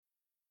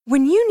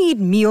When you need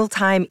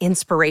mealtime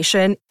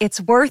inspiration,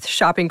 it's worth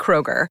shopping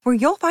Kroger, where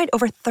you'll find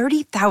over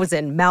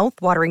 30,000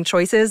 mouth-watering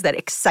choices that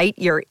excite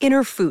your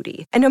inner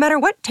foodie. And no matter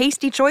what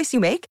tasty choice you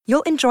make,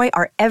 you'll enjoy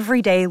our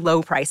everyday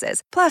low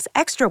prices, plus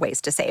extra ways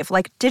to save,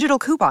 like digital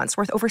coupons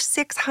worth over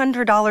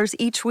 $600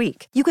 each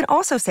week. You can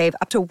also save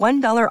up to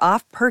 $1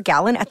 off per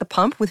gallon at the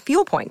pump with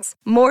fuel points.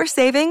 More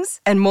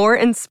savings and more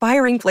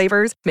inspiring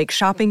flavors make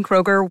shopping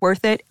Kroger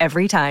worth it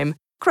every time.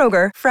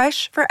 Kroger,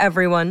 fresh for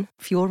everyone.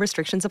 Fuel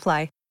restrictions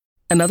apply.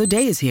 Another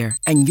day is here,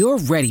 and you're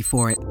ready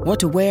for it. What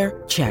to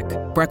wear? Check.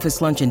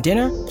 Breakfast, lunch, and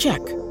dinner? Check.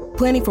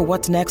 Planning for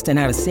what's next and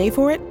how to save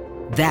for it?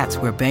 That's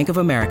where Bank of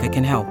America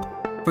can help.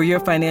 For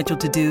your financial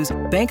to-dos,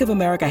 Bank of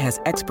America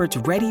has experts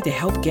ready to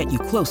help get you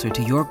closer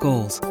to your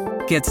goals.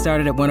 Get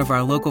started at one of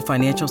our local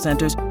financial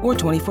centers or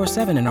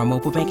 24/7 in our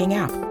mobile banking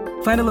app.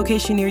 Find a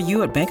location near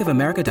you at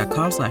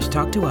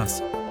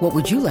bankofamerica.com/talktous. What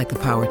would you like the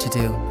power to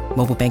do?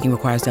 Mobile banking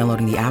requires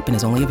downloading the app and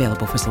is only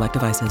available for select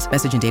devices.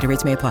 Message and data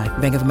rates may apply.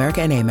 Bank of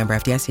America N.A., member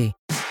FDIC.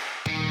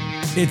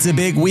 It's a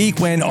big week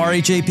when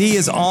RHAP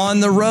is on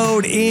the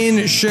road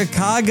in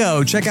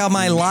Chicago. Check out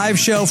my live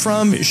show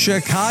from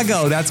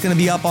Chicago. That's going to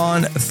be up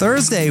on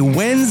Thursday.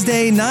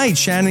 Wednesday night,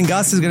 Shannon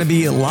Gus is going to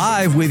be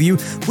live with you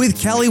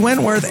with Kelly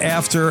Wentworth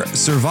after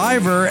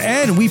Survivor.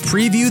 And we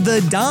preview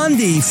the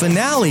Dondi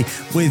finale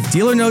with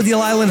Deal or No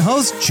Deal Island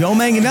host Joe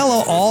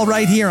Manganiello, all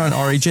right here on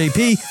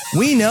RHAP.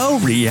 We know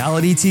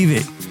reality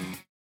TV.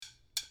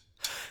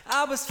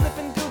 I was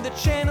flipping through the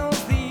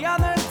channels the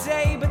other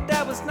day, but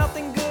there was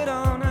nothing good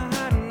on. I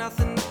had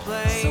nothing to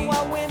play. So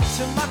I went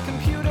to my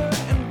computer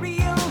and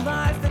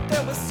realized that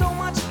there was so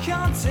much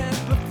content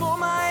before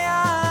my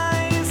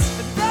eyes.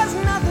 But there's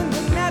nothing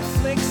but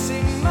Netflix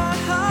in my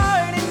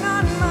heart and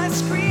on my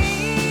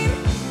screen.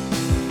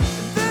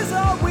 There's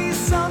always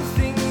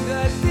something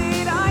that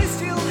I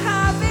still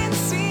haven't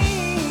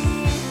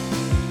seen.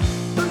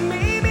 But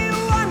maybe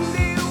one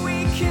day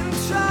we can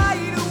try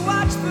to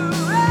watch the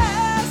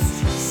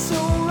rest. So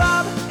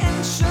Rob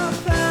and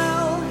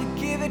Chappelle,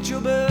 give it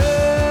your best.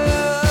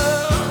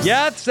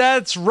 Yes,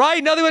 that's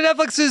right. Nothing but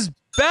Netflix is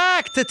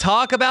back to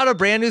talk about a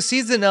brand new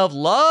season of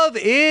Love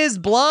is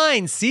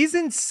Blind.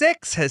 Season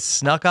 6 has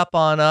snuck up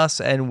on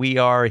us, and we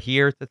are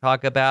here to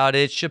talk about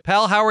it.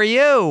 Chappelle, how are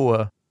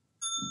you?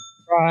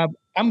 Rob,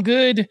 I'm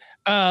good.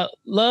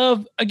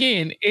 Love,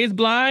 again, is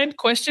blind?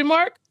 Question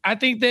mark. I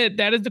think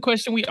that is the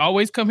question we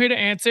always come here to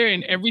answer.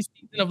 And every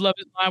season of Love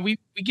is Blind, we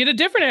get a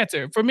different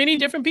answer for many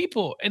different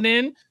people. And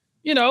then,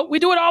 we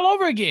do it all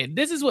over again.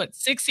 This is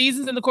 6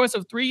 seasons in the course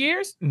of 3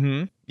 years?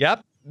 Mm-hmm.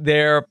 Yep.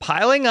 They're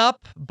piling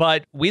up,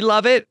 but we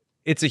love it.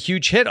 It's a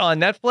huge hit on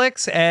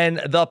Netflix,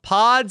 and the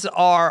pods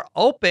are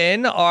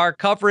open. Our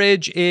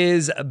coverage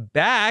is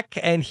back,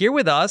 and here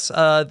with us,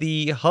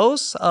 the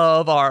hosts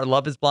of our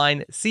Love is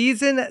Blind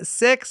Season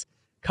 6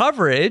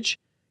 coverage.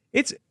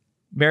 It's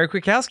Mary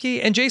Kwiatkowski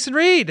and Jason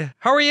Reed.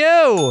 How are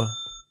you?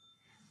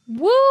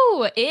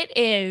 Woo! It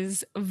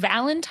is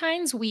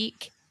Valentine's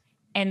week,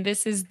 and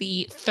this is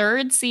the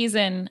 3rd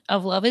season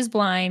of Love is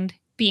Blind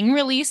being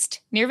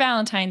released near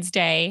Valentine's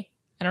Day.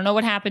 I don't know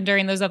what happened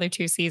during those other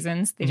 2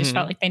 seasons. They just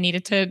felt like they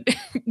needed to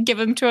give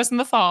them to us in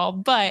the fall.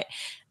 But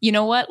you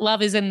know what?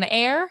 Love is in the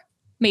air.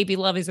 Maybe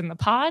love is in the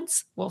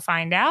pods. We'll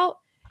find out.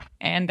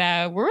 And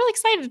we're really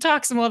excited to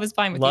talk some Love is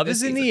Blind with you. Love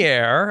is in the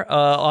air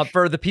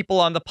for the people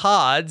on the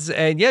pods.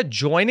 And yeah,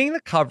 joining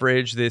the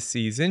coverage this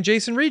season,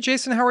 Jason Reed.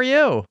 Jason, how are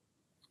you?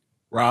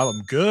 Rob,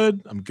 I'm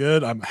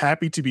good. I'm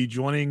happy to be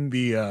joining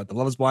the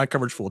Love is Blind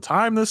coverage full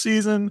time this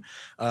season.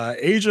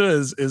 Asia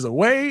is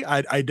away.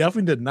 I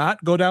definitely did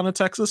not go down to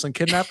Texas and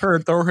kidnap her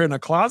and throw her in a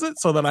closet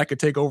so that I could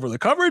take over the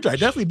coverage. I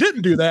definitely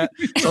didn't do that.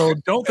 So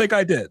don't think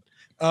I did.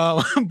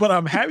 But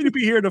I'm happy to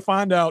be here to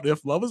find out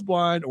if Love is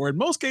Blind, or in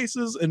most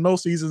cases, in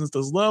most seasons,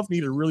 does love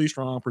need a really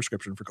strong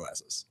prescription for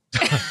glasses?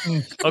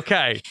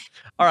 Okay.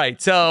 All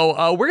right.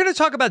 So we're going to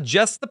talk about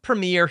just the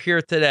premiere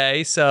here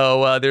today.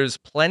 So there's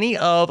plenty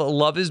of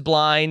Love is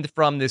Blind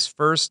from this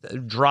first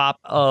drop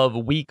of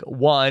week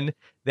 1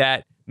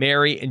 that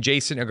Mary and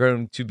Jason are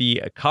going to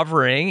be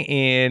covering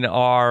in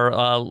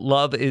our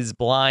Love is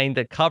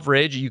Blind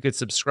coverage. You could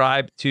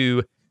subscribe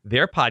to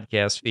their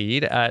podcast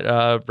feed at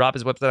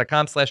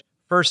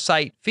robiswebsite.com/first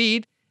sight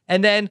feed.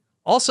 And then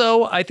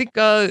also, I think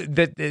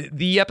that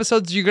the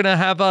episodes, you're going to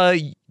have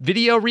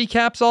video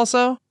recaps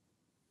also.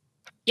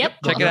 Yep.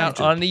 Check it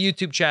out on the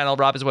YouTube channel,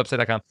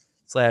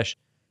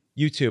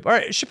 robiswebsite.com/YouTube. All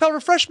right, Chappelle,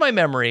 refresh my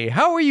memory.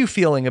 How are you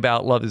feeling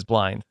about Love is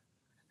Blind?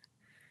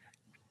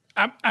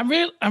 I'm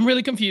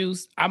really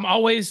confused. I'm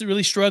always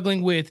really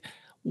struggling with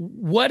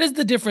what is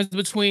the difference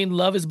between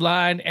Love is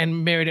Blind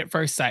and Married at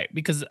First Sight?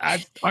 Because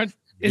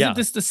isn't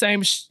this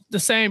the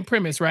same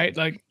premise, right?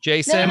 Like,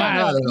 Jason,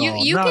 no.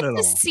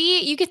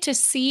 You get to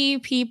see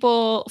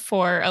people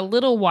for a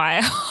little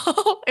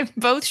while in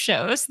both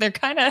shows. They're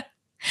kind of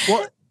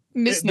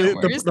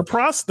Misnomers.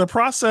 The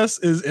process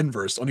is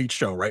inverse on each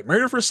show, right?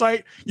 Married at First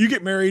Sight, you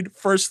get married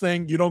first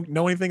thing. You don't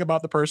know anything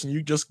about the person.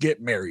 You just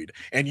get married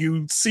and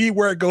you see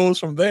where it goes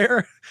from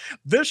there.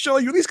 This show,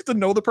 you at least get to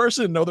know the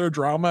person, know their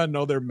drama, and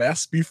know their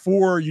mess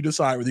before you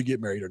decide whether you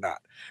get married or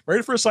not. Married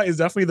at First Sight is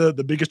definitely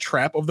the biggest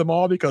trap of them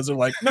all because they're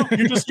like, no,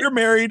 you're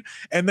married,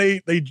 and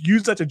they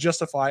use that to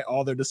justify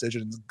all their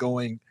decisions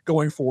going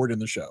forward in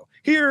the show.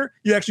 Here,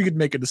 you actually get to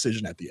make a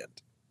decision at the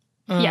end.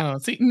 Yeah.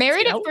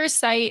 Married at First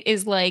Sight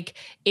is like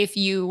if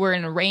you were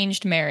in an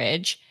arranged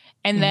marriage.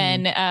 And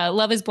then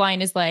Love is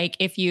Blind is like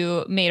if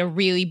you made a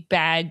really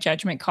bad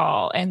judgment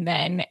call and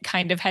then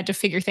kind of had to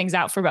figure things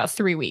out for about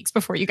 3 weeks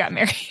before you got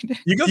married.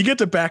 You get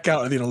to back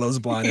out at the end of Love is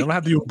Blind. You don't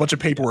have to do a bunch of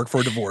paperwork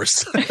for a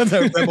divorce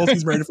that most of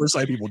these Married at First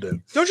Sight people do.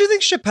 Don't you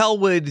think Chappelle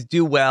would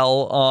do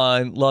well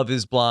on Love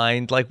is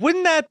Blind? Like,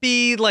 wouldn't that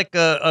be like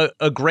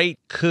a great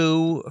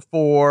coup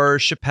for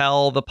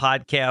Chappelle, the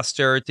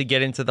podcaster, to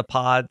get into the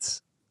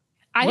pods?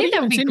 I think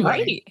that would be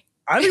great.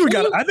 I think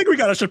we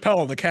got a Chappelle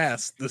on the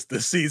cast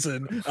this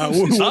season.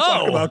 We'll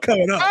talk about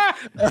coming up.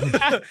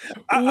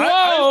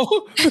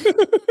 Whoa!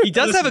 He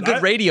does have a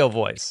good radio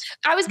voice.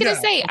 I was going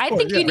to say, I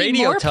think you need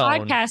more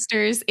tone.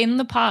 Podcasters in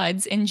the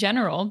pods in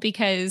general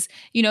because,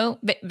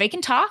 they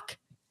can talk.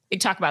 They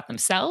talk about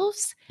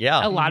themselves.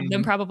 Yeah. A lot of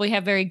them probably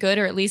have very good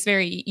or at least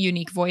very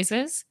unique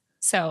voices.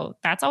 So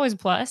that's always a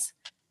plus.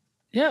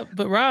 Yeah,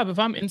 but Rob, if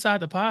I'm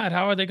inside the pod,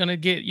 how are they going to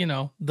get,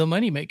 the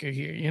moneymaker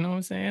here? You know what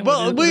I'm saying?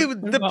 Well,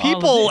 the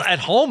people at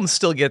home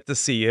still get to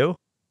see you.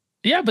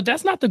 Yeah, but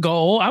that's not the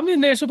goal. I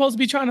mean, they're supposed to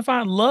be trying to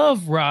find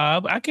love,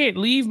 Rob. I can't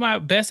leave my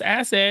best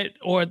asset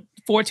or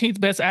 14th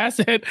best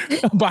asset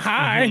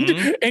behind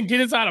and get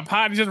inside a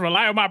pod and just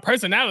rely on my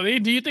personality.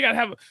 Do you think I'd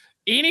have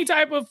any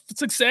type of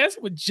success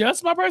with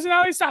just my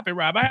personality? Stop it,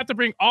 Rob. I have to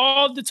bring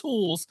all the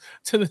tools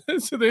to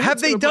the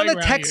Have they done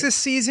a Texas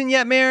season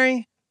yet,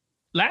 Mary?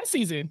 Last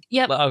season.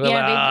 Yep.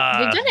 Yeah,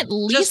 they've done at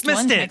least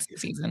one Texas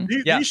season.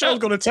 These shows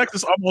go to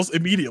Texas almost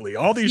immediately.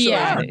 All these shows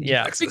are in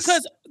Texas.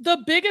 Because the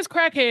biggest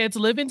crackheads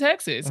live in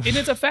Texas. And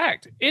it's a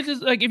fact. It's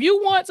just like if you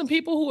want some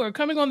people who are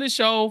coming on this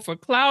show for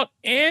clout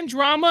and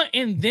drama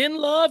and then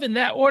love in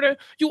that order,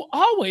 you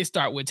always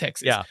start with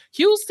Texas. Yeah.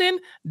 Houston,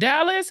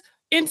 Dallas,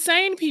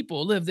 insane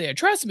people live there.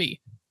 Trust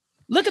me.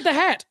 Look at the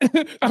hat.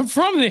 I'm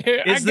from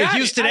there. It's the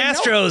Houston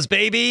Astros,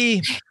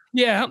 baby.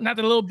 Yeah, not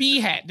the little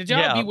bee hat that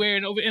y'all be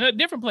wearing over in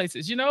different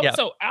places, Yeah.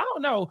 So I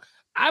don't know.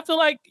 I feel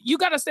like you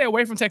got to stay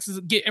away from Texas,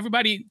 get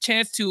everybody a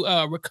chance to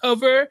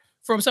recover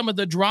from some of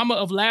the drama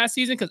of last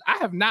season, because I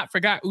have not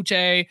forgot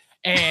Uche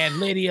and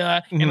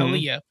Lydia and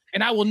Aaliyah,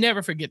 and I will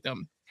never forget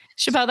them.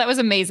 Chappelle, that was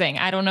amazing.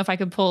 I don't know if I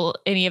could pull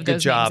any of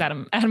those names out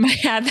of my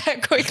head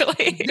that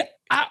quickly.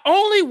 I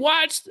only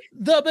watched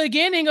the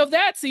beginning of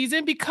that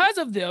season because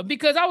of them,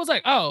 because I was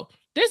like, oh,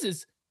 this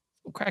is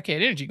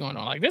crackhead energy going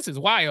on. Like, this is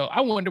wild.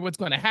 I wonder what's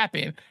going to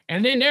happen.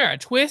 And then there are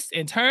twists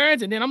and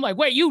turns. And then I'm like,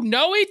 wait, you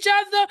know each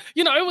other?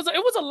 It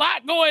was a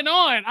lot going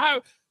on.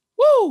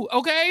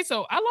 Okay.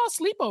 So I lost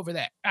sleep over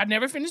that. I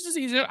never finished the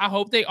season. I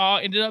hope they all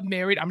ended up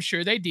married. I'm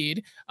sure they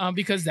did,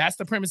 because that's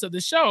the premise of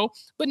the show.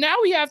 But now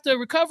we have to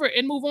recover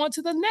and move on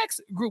to the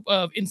next group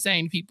of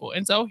insane people.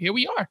 And so here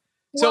we are.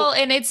 Well,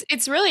 and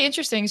it's really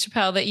interesting,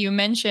 Chappelle, that you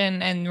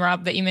mention, and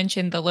Rob, that you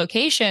mentioned the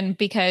location,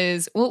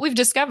 because what we've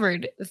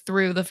discovered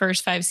through the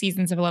first 5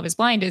 seasons of Love is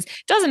Blind is it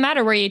doesn't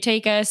matter where you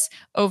take us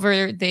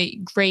over the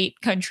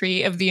great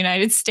country of the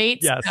United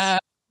States. Yes.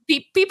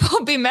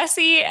 People be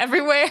messy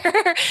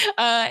everywhere.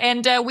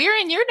 And we're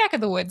in your neck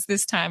of the woods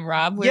this time,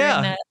 Rob. We're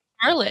in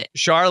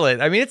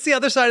Charlotte. I mean, it's the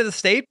other side of the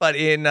state, but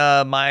in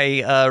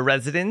my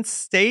residence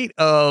state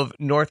of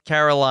North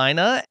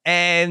Carolina.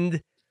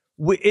 And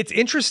it's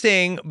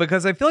interesting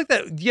because I feel like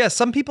that, yes,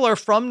 some people are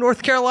from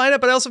North Carolina,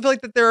 but I also feel like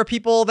that there are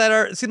people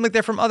that seem like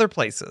they're from other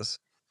places.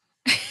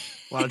 A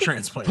lot of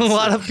transplants. A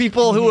lot of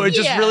people who are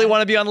just really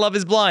want to be on Love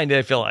is Blind,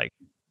 I feel like.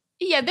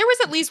 Yeah, there was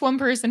at least one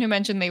person who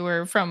mentioned they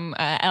were from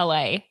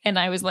LA. And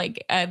I was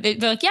like, they're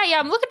like, yeah,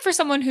 I'm looking for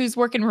someone who's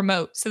working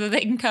remote so that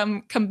they can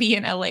come be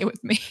in LA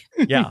with me.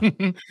 Yeah.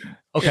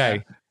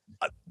 Okay.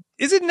 Yeah.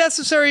 Is it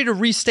necessary to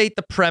restate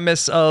the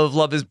premise of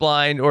Love is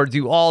Blind, or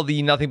do all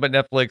the Nothing But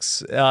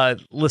Netflix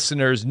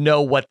listeners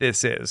know what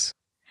this is?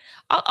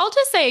 I'll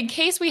just say, in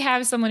case we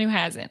have someone who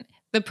hasn't,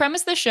 the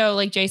premise of the show,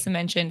 like Jason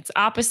mentioned, it's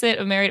opposite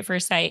of Married at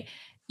First Sight.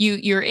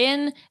 You're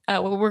in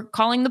what we're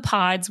calling the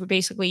pods, where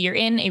basically you're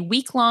in a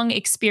week-long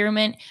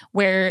experiment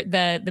where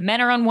the men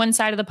are on one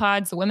side of the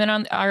pods, the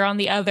women are on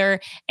the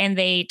other, and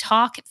they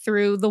talk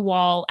through the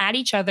wall at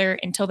each other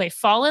until they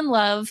fall in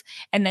love,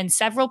 and then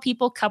several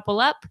people couple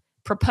up,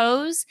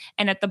 propose,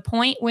 and at the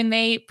point when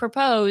they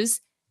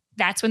propose,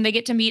 that's when they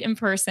get to meet in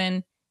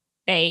person.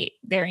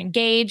 They're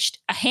engaged.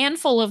 A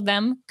handful of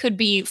them, could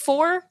be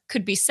 4,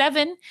 could be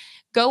 7,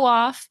 go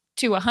off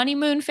to a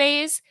honeymoon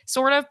phase,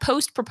 sort of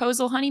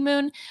post-proposal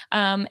honeymoon.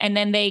 And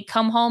then they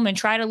come home and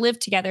try to live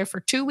together for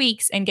 2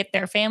 weeks and get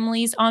their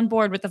families on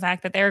board with the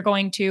fact that they're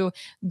going to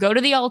go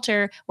to the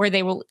altar where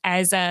they will,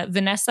 as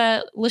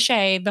Vanessa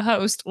Lachey, the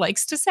host,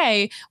 likes to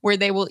say, where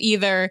they will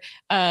either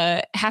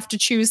have to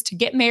choose to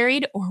get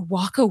married or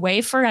walk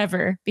away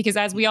forever. Because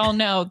as we all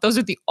know, those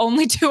are the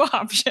only two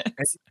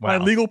options. By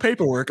legal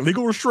paperwork,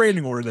 legal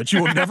restraining order that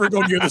you will never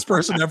go near this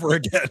person ever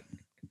again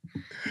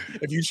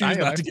if you choose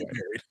not to get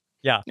married.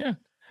 Yeah.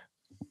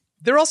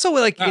 They're also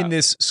like in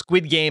this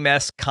Squid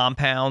Game-esque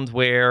compound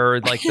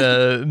where like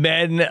the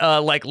men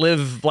like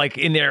live like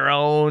in their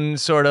own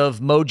sort of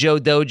Mojo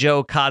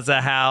Dojo Kaza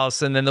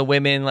house, and then the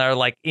women are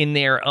like in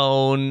their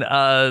own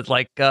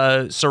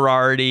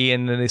sorority,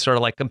 and then they sort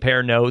of like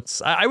compare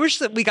notes. I wish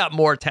that we got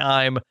more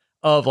time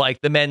of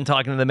like the men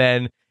talking to the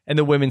men and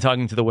the women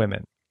talking to the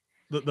women.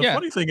 The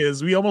funny thing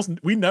is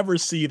we never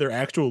see their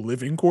actual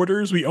living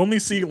quarters. We only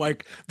see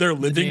like their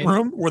living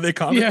room where they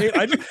congregate.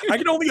 Yeah. I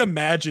can only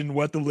imagine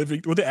what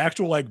the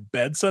actual like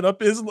bed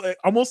setup is, like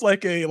almost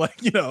like a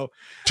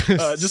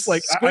just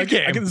like I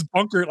get this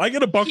bunker. I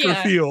get a bunker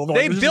feel.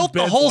 They built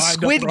the whole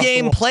Squid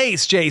Game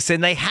place,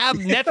 Jason. They have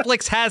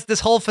Netflix has this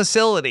whole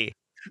facility.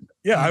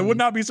 Yeah, I would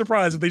not be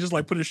surprised if they just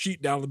like put a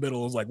sheet down the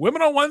middle. It's like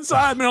women on one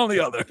side, men on the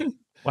other.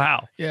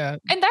 Wow. Yeah.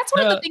 And that's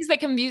one of the things that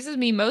confuses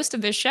me most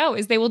of this show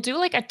is they will do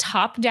like a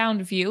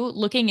top-down view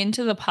looking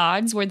into the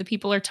pods where the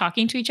people are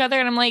talking to each other.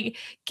 And I'm like,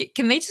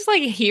 can they just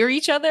like hear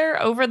each other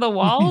over the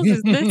walls?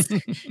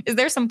 Is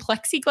there some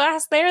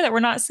plexiglass there that we're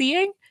not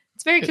seeing?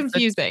 It's very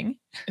confusing.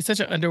 It's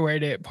such an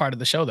underrated part of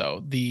the show,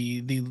 though.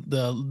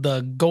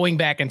 The going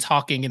back and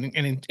talking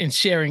and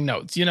sharing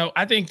notes.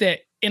 I think that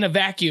in a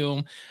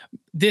vacuum,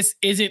 this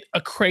isn't a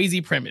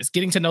crazy premise.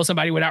 Getting to know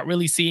somebody without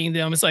really seeing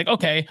them. It's like,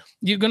 okay,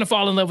 you're going to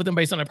fall in love with them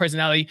based on their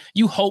personality.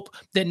 You hope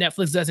that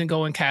Netflix doesn't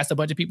go and cast a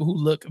bunch of people who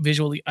look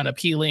visually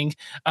unappealing.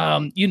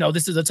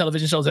 This is a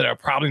television show that are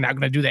probably not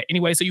going to do that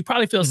anyway. So you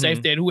probably feel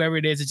safe that whoever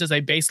it is, it's just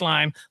a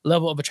baseline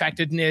level of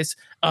attractiveness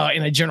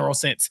in a general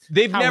sense.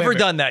 They've never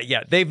done that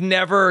yet. They've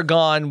never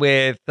gone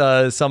with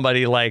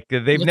somebody like,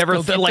 they've never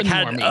like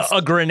had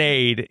a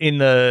grenade in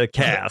the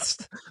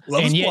cast.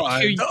 Love is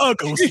Blind, the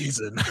Uncle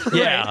season.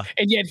 Yeah. Right.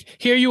 And yet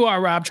here you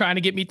are, Rob, trying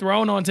to get me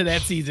thrown onto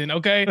that season.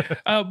 Okay.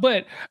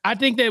 But I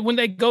think that when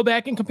they go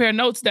back and compare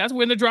notes, that's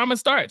when the drama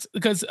starts.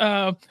 Because,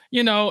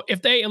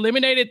 if they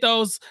eliminated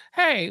those,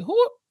 hey,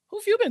 who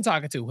have you been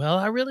talking to? Well,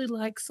 I really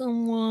like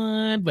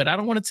someone, but I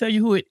don't want to tell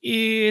you who it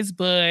is,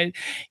 but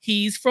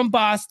he's from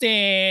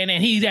Boston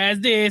and he does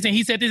this. And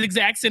he said this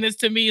exact sentence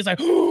to me. It's like,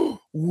 oh,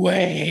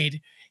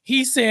 wait.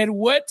 He said,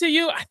 what to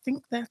you? I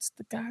think that's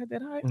the guy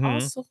that I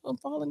also am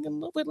falling in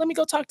love with. Let me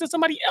go talk to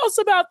somebody else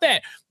about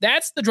that.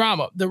 That's the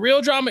drama. The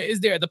real drama is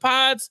there. The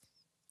pods,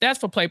 that's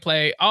for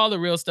play. All the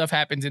real stuff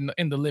happens in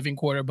the living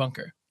quarter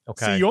bunker.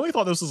 Okay. See, you only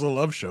thought this was a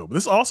love show, but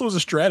this also is a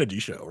strategy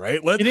show,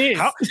 right? It is.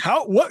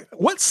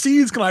 What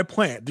seeds can I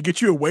plant to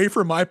get you away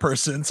from my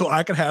person so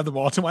I can have them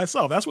all to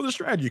myself? That's where the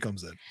strategy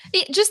comes in.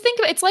 Just think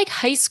of it's like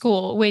high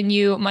school when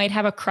you might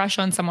have a crush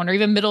on someone, or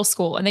even middle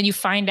school, and then you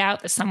find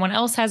out that someone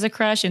else has a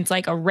crush, and it's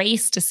like a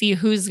race to see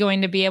who's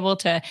going to be able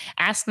to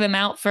ask them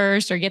out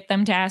first or get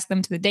them to ask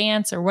them to the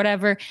dance or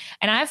whatever.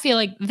 And I feel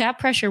like that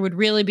pressure would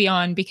really be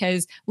on,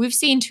 because we've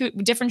seen two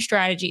different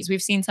strategies.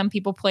 We've seen some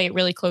people play it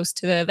really close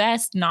to the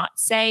vest, not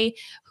say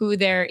who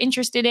they're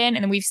interested in.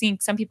 And then we've seen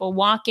some people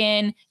walk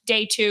in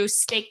day 2,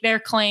 stake their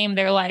claim.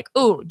 They're like,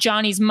 oh,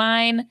 Johnny's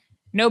mine.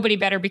 Nobody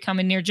better be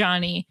coming near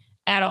Johnny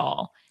at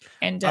all.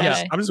 And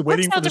I'm just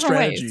waiting for the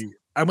strategy. Ways.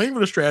 I'm waiting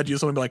for the strategy of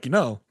someone to be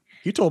like,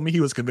 he told me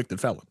he was a convicted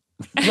felon.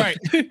 Right.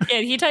 Did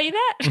he tell you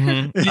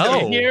that? Did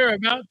you hear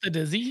about the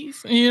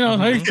disease?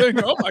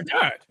 Like, oh my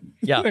God.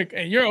 Yeah. Like,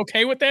 and you're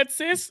okay with that,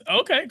 sis?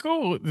 Okay,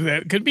 cool.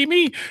 That could be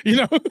me.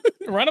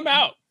 Run them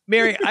out.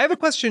 Mary, I have a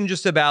question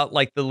just about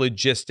like the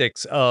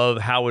logistics of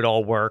how it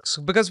all works,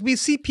 because we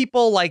see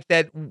people like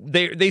that.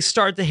 They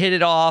start to hit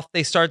it off.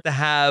 They start to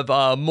have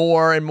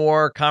more and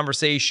more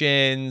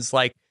conversations.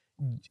 Like,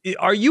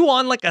 are you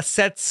on like a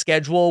set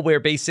schedule where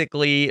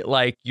basically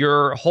like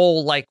your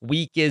whole like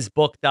week is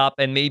booked up,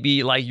 and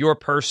maybe like your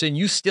person,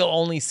 you still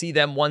only see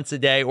them once a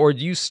day? Or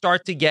do you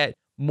start to get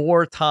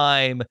more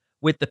time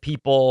with the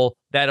people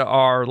that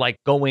are like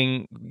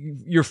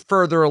you're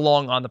further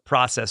along on the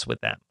process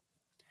with them?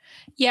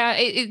 Yeah,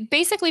 it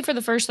basically for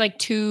the first like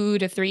 2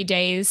 to 3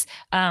 days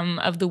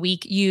of the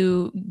week,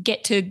 you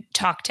get to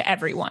talk to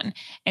everyone.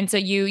 And so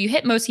you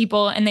hit most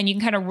people, and then you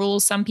can kind of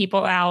rule some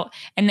people out.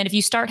 And then if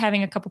you start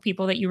having a couple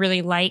people that you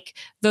really like,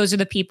 those are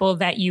the people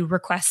that you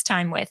request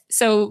time with.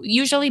 So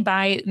usually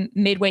by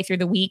midway through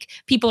the week,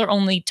 people are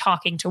only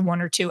talking to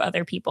 1 or 2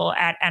 other people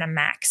at a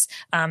max.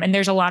 And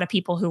there's a lot of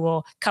people who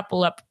will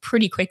couple up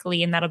pretty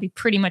quickly, and that'll be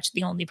pretty much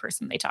the only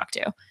person they talk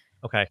to.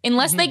 Okay.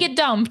 Unless they get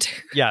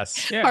dumped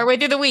Yes. partway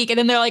through the week. And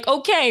then they're like,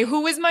 okay,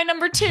 who is my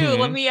number 2?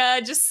 Let me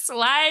just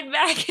slide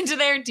back into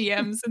their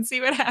DMs and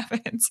see what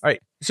happens. All right.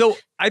 So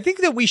I think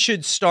that we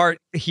should start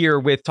here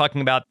with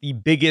talking about the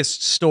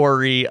biggest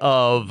story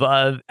of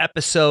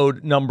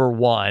episode number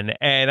 1.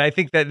 And I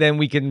think that then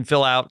we can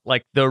fill out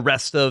like the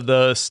rest of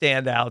the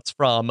standouts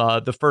from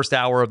the first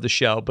hour of the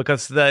show,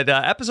 because the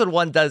episode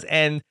 1 does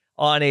end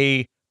on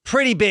a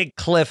pretty big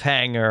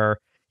cliffhanger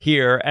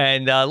here.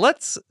 And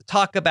let's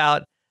talk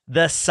about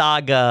the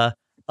saga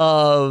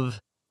of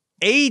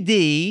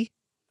AD,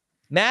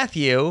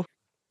 Matthew,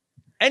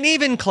 and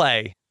even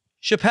Clay.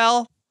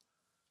 Chappelle,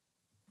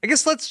 I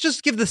guess let's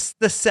just give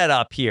the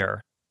setup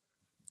here.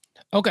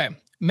 Okay.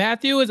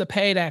 Matthew is a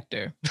paid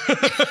actor.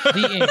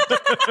 The end.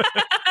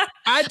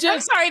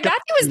 I'm sorry,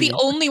 Matthew was the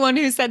only one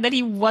who said that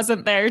he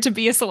wasn't there to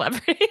be a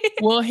celebrity.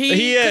 Well,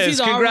 he is.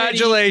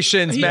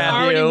 Congratulations,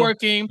 Matthew. Already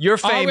working. You're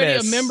famous.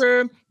 Already a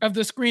member of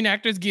the Screen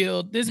Actors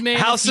Guild. This man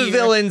House of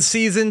Villains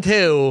season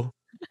 2.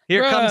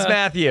 Here comes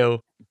Matthew.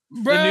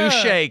 The new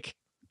shake.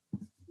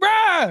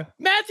 Bruh,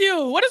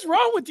 Matthew, what is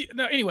wrong with you?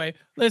 No, anyway,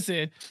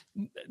 listen.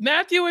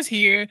 Matthew is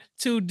here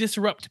to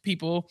disrupt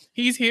people.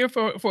 He's here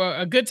for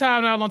a good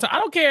time, not a long time. I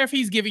don't care if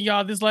he's giving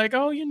y'all this like,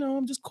 oh,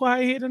 I'm just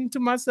quiet and to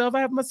myself.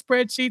 I have my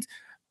spreadsheets.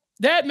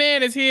 That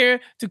man is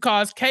here to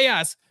cause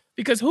chaos,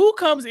 because who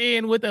comes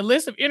in with a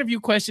list of interview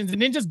questions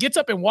and then just gets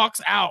up and walks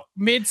out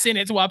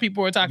mid-sentence while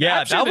people are talking?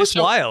 Yeah, that was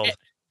wild.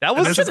 That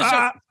was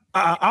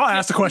I'll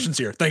ask the questions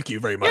here. Thank you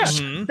very much.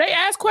 Yeah, they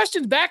ask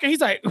questions back, and he's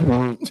like,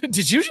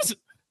 Did you just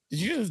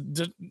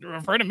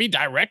refer to me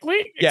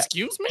directly? Yeah.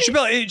 Excuse me?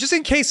 Chappelle, just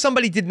in case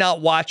somebody did not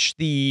watch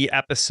the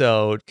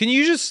episode, can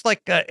you just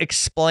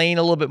explain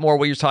a little bit more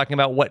what you're talking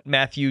about, what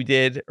Matthew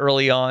did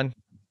early on?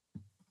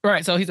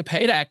 Right. So he's a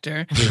paid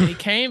actor. He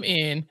came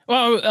in,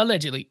 well,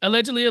 allegedly.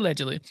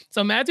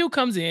 So Matthew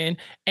comes in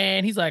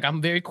and he's like,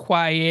 I'm very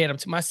quiet. I'm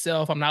to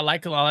myself. I'm not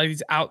like a lot of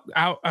these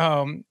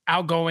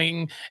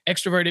outgoing,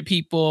 extroverted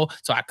people.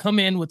 So I come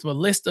in with a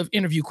list of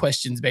interview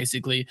questions,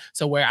 basically,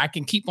 so where I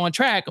can keep on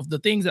track of the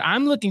things that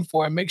I'm looking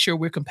for and make sure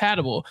we're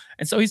compatible.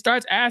 And so he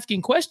starts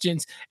asking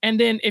questions. And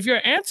then if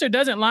your answer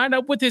doesn't line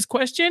up with his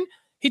question,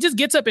 he just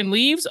gets up and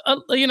leaves.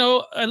 At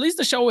least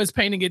the show is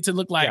painting it to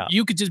look like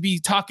you could just be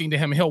talking to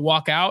him and he'll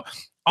walk out.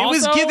 It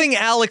was giving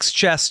Alex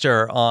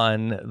Chester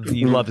on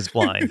the Love is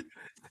Blind.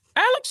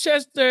 Alex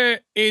Chester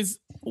is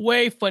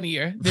way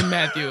funnier than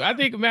Matthew. I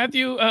think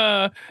Matthew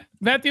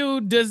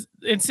does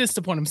insist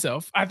upon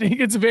himself. I think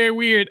it's very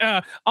weird.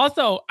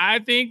 Also, I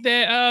think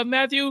that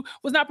Matthew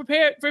was not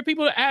prepared for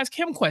people to ask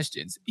him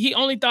questions. He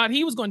only thought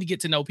he was going to get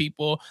to know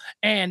people,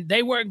 and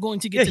they weren't going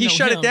to get to know him. He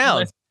shut it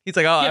down. He's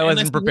like, I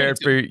wasn't prepared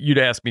for you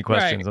to ask me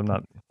questions. Right. I'm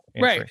not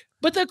answering. Right.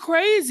 But the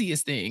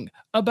craziest thing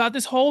about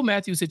this whole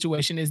Matthew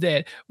situation is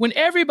that when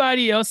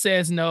everybody else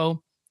says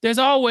no, there's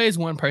always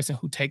one person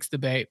who takes the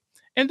bait.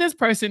 And this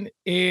person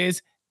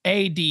is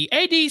AD.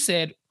 AD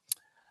said,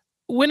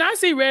 when I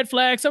see red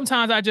flags,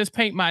 sometimes I just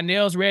paint my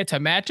nails red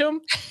to match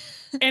them.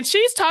 And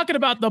she's talking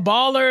about the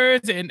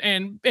ballers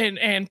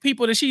and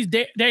people that she's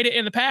dated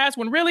in the past,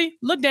 when really,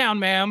 look down,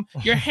 ma'am.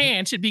 Your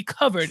hand should be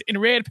covered in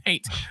red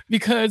paint,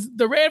 because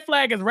the red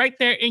flag is right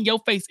there in your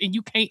face and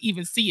you can't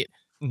even see it.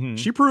 Mm-hmm.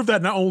 She proved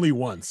that not only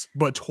once,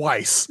 but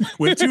twice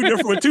with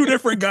two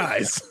different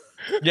guys.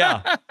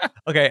 Yeah.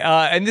 Okay.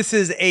 And this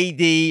is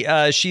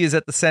AD. She is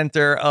at the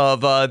center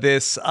of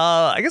this,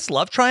 I guess,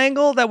 love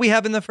triangle that we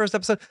have in the first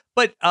episode.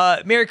 But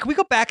Mary, can we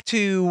go back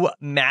to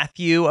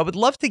Matthew? I would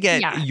love to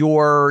get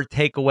your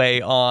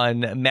takeaway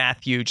on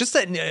Matthew, just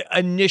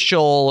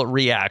initial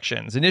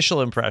reactions,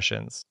 initial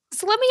impressions.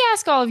 So let me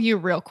ask all of you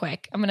real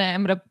quick. I'm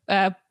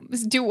gonna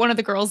do what one of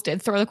the girls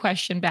did. Throw the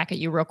question back at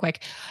you real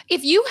quick.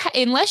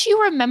 Unless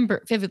you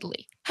remember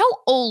vividly, how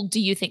old do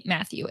you think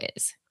Matthew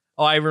is?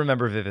 Oh, I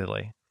remember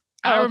vividly.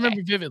 I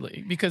remember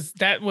vividly, because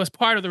that was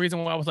part of the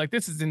reason why I was like,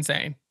 this is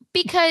insane.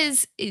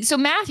 Because, so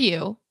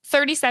Matthew,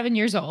 37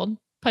 years old,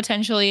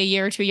 potentially a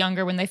year or two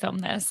younger when they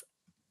filmed this.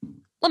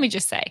 Let me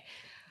just say,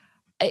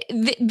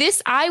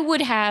 this, I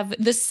would have,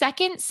 the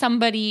second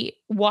somebody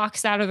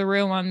walks out of the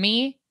room on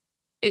me,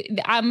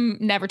 I'm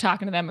never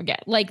talking to them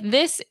again. Like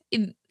this,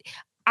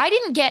 I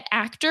didn't get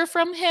actor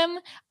from him.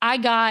 I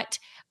got,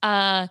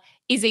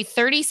 is a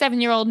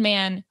 37-year-old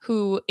man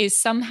who is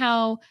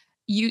somehow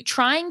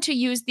trying to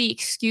use the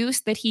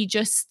excuse that he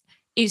just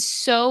is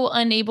so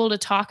unable to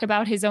talk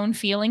about his own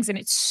feelings, and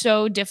it's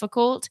so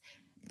difficult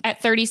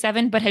at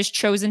 37, but has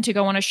chosen to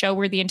go on a show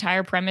where the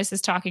entire premise is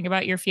talking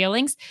about your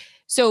feelings.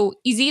 So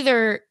he's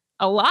either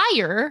a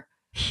liar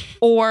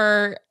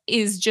or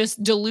is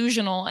just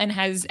delusional and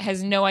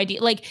has no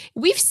idea. Like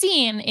we've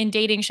seen in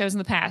dating shows in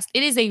the past,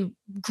 it is a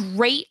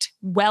great,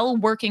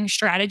 well-working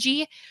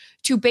strategy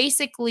to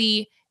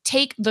basically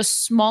take the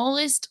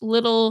smallest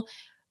little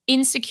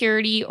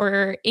insecurity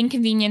or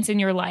inconvenience in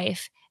your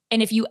life,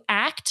 and if you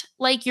act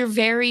like you're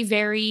very,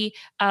 very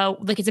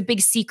like it's a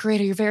big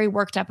secret or you're very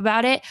worked up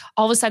about it,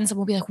 all of a sudden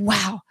someone will be like,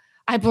 wow,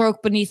 I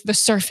broke beneath the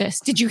surface.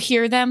 Did you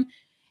hear them?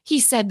 he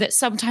said that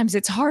sometimes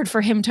it's hard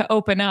for him to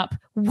open up.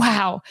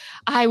 Wow,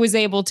 I was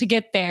able to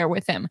get there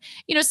with him.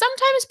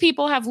 Sometimes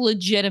people have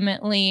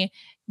legitimately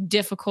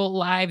difficult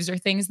lives or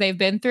things they've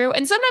been through.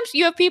 And sometimes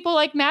you have people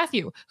like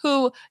Matthew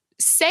who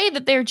say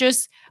that they're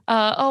just,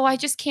 I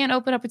just can't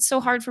open up. It's so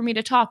hard for me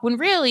to talk. When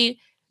really,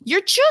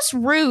 you're just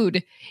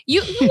rude.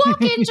 You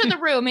walk into the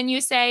room and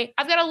you say,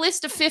 I've got a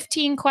list of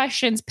 15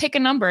 questions. Pick a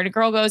number. And a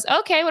girl goes,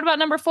 okay, what about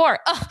number 4?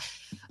 Oh,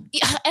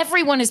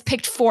 everyone has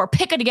picked 4.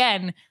 Pick it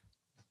again.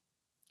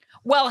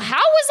 Well, how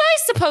was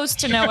I supposed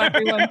to know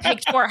everyone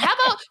picked 4? How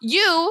about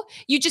you?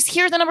 You just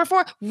hear the number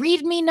 4.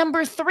 Read me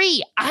number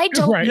 3. I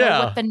don't know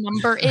what the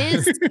number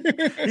is.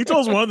 He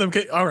tells one of them,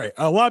 all right,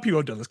 a lot of people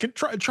have done this.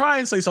 Try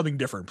and say something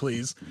different,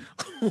 please.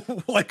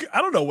 Like,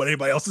 I don't know what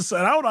anybody else has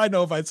said. How would I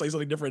know if I'd say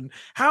something different?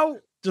 How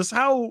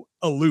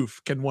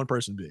aloof can one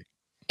person be?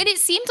 And it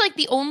seemed like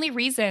the only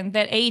reason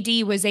that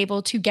AD was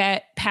able to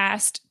get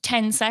past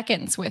 10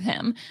 seconds with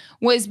him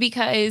was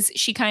because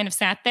she kind of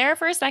sat there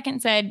for a second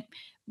and said,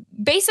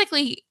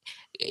 basically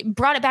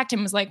brought it back to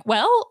him, was like,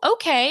 well,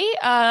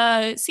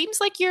 okay,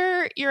 seems like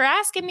you're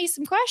asking me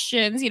some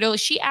questions.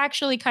 She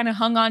actually kind of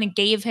hung on and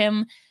gave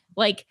him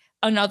like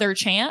another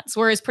chance,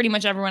 whereas pretty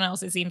much everyone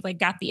else, it seemed like,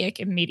 got the ick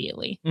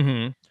immediately.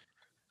 Mm-hmm.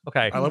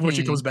 Okay. I love when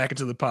she comes back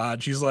into the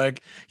pod. She's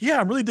like, yeah,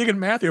 I'm really digging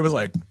Matthew. I was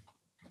like,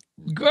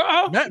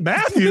 girl,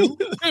 Matthew?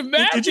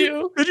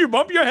 Matthew? Did you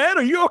bump your head?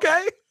 Are you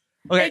okay?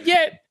 Okay. And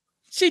yet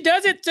she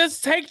doesn't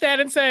just take that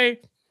and say,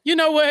 you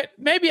know what?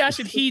 Maybe I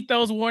should heed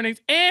those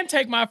warnings and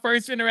take my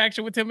first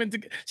interaction with him.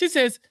 She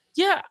says,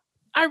 yeah,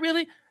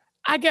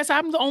 I guess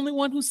I'm the only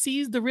one who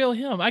sees the real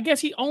him. I guess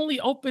he only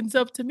opens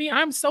up to me.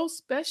 I'm so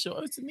special.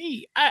 It's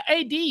me,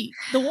 AD,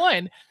 the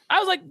one. I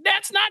was like,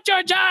 that's not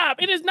your job.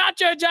 It is not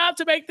your job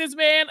to make this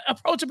man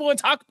approachable and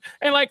talk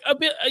and like a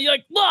bit, you're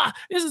like, blah,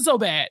 this is so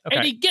bad.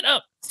 Okay. AD, get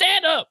up,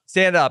 stand up.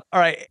 Stand up. All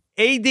right.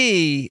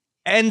 AD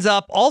ends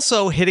up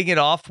also hitting it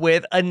off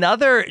with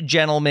another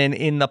gentleman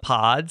in the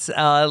pods.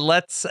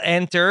 Let's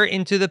enter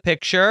into the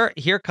picture.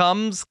 Here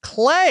comes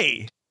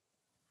Clay.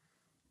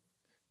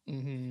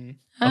 Mm-hmm.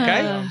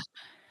 Okay.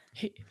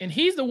 And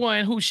he's the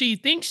one who she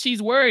thinks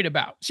she's worried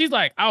about. She's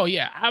like, oh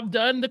yeah, I've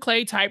done the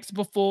Clay types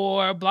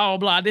before, blah, blah,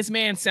 blah. This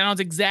man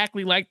sounds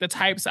exactly like the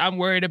types I'm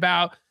worried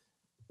about.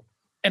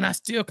 And I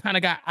still kind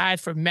of got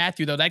eyes for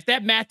Matthew though. Like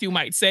that Matthew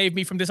might save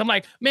me from this. I'm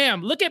like,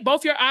 ma'am, look at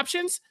both your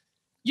options.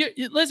 You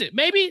listen,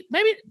 maybe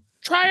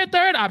try a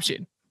third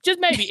option. Just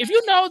maybe. If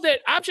you know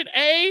that option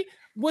A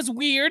was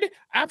weird,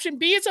 option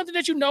B is something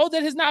that you know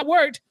that has not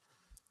worked.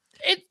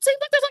 It seems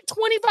like there's like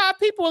 25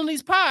 people in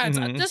these pods.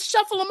 Mm-hmm. Just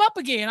shuffle them up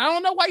again. I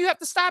don't know why you have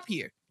to stop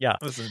here. Yeah.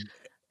 Listen,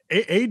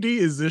 AD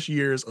is this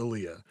year's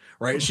Aaliyah,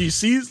 right? She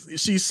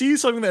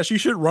sees something that she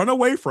should run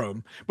away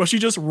from, but she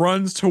just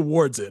runs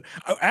towards it.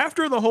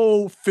 After the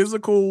whole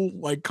physical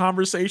like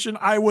conversation,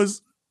 I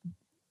was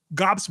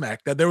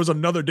gobsmacked that there was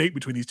another date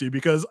between these two,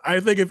 because I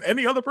think if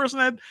any other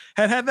person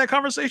had that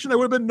conversation, there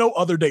would have been no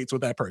other dates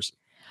with that person.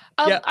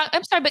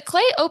 I'm sorry, but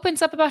Clay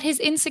opens up about his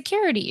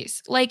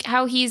insecurities, like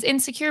how he's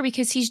insecure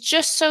because he's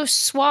just so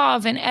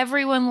suave and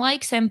everyone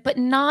likes him, but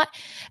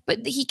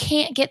he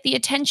can't get the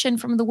attention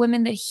from the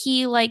women that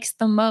he likes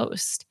the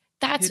most.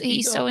 That's what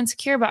he's so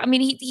insecure about. I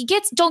mean, he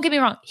gets, don't get me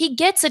wrong, he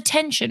gets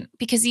attention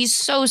because he's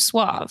so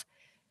suave,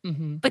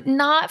 but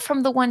not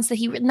from the ones that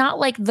not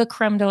like the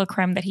creme de la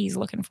creme that he's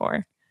looking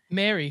for.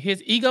 Mary,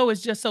 his ego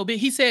is just so big.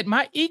 He said,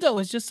 my ego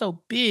is just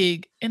so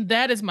big, and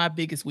that is my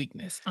biggest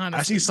weakness, honestly.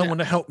 I see someone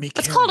to help me.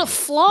 It's called a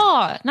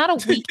flaw, not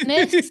a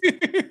weakness.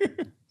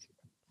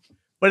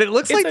 But it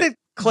looks like that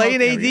Clay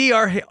and AD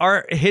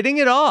are hitting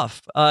it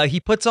off. He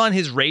puts on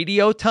his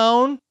radio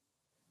tone.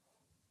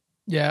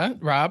 Yeah,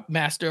 Rob,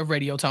 master of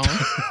radio tone.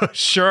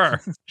 Sure.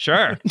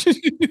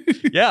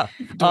 Yeah.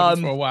 Doing this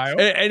for a while.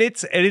 And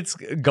it's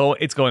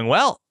going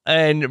well.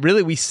 And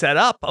really we set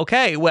up,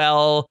 okay,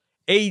 well,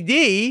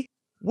 AD,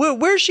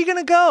 where's she going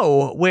to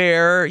go?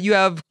 Where you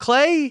have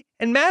Clay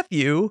and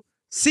Matthew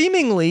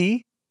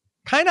seemingly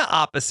kind of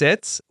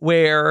opposites,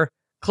 where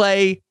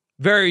Clay,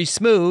 very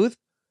smooth,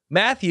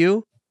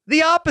 Matthew,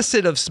 the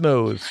opposite of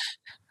smooth.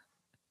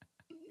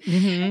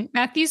 Mm-hmm.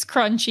 Matthew's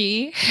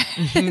crunchy.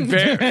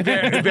 very,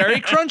 very, very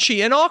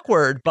crunchy and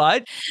awkward,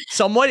 but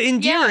somewhat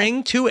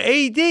endearing to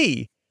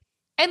AD.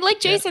 And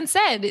like Jason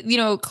said,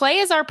 Clay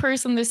is our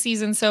person this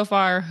season so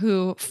far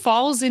who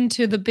falls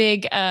into the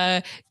big,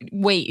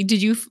 wait,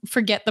 did you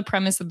forget the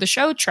premise of the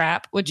show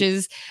trap, which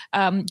is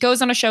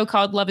goes on a show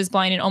called Love is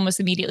Blind and almost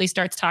immediately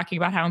starts talking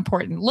about how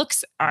important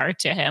looks are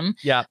to him.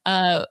 Yeah.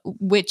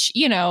 Which,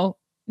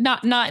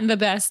 not in the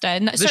best,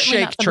 certainly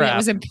shake not something trap. that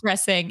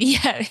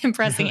was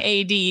impressing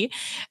AD.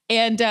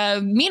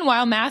 And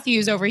meanwhile,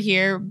 Matthew's over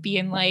here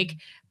being like,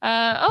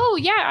 oh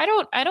yeah,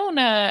 I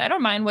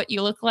don't mind what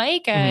you look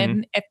like.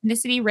 And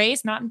ethnicity,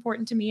 race, not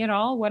important to me at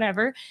all,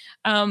 whatever.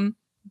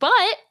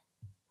 But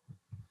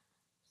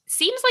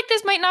seems like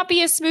this might not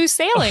be a smooth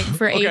sailing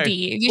for AD. Well,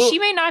 she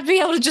may not be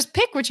able to just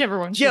pick whichever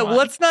one she wants. Well,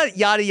 let's not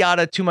yada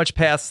yada too much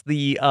past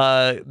the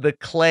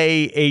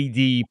Clay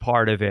AD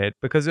part of it,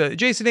 because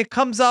Jason, it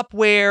comes up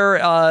where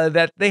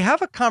that they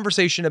have a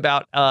conversation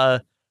about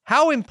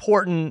how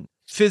important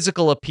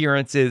physical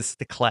appearance is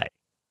to Clay.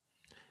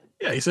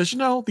 Yeah, he says,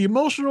 the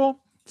emotional,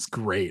 it's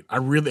great.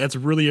 That's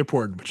really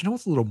important. But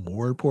what's a little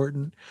more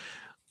important?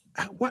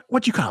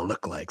 What you kind of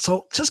look like.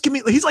 So just give me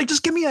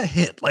a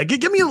hint. Like,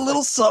 give me a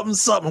little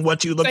something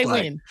what you look They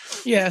like. win.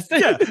 Yes.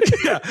 Yeah.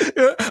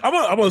 I'm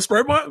gonna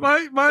spread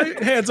my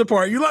hands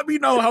apart. You let me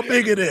know how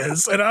big it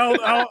is, and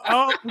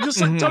I'll just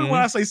tell me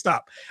when I say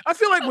stop. I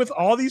feel like with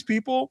all these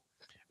people,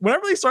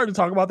 whenever they start to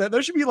talk about that,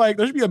 there should be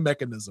a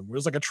mechanism where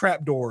there's like a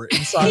trap door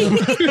inside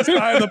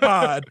the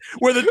pod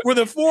where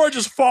the floor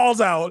just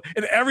falls out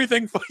and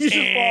everything you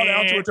just fall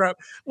down to a trap,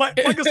 like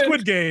a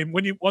Squid Game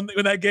when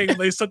that game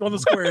they sit on the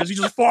squares, you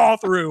just fall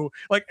through,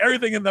 like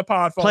everything in the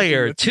pod falls.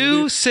 Player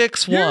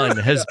 261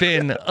 has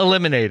been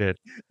eliminated.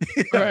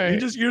 Right.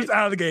 You're just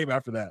out of the game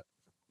after that.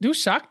 Do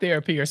shock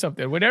therapy or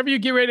something. Whenever you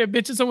get ready to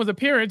bitch at someone's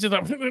appearance,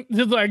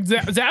 just like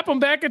zap them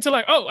back into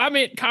like, oh, I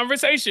meant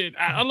conversation.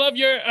 I love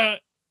your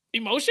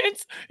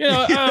emotions.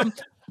 Here's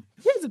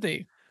the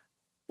thing.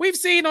 We've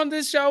seen on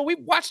this show,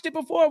 we've watched it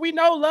before. We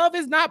know love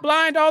is not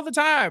blind all the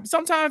time.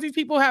 Sometimes these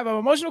people have an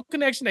emotional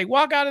connection. They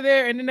walk out of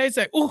there and then they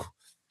say, ooh,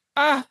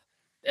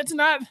 it's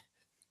not,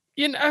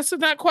 it's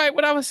not quite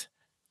what I was.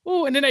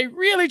 Ooh, and then they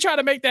really try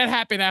to make that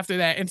happen after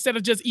that instead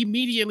of just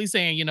immediately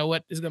saying, you know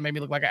what, this is going to make me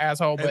look like an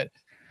asshole, but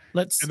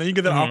let's. And then you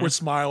get that awkward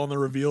smile on the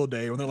reveal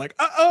day when they're like,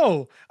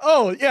 I'm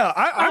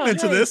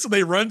into this. And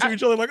they run to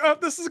each other like, oh,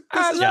 this is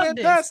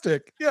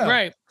fantastic. Yeah.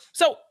 Right.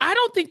 So I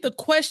don't think the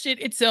question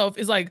itself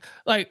is like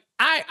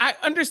I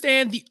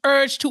understand the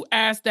urge to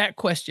ask that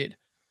question.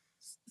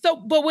 So,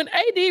 but when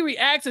AD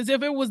reacts as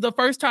if it was the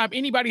first time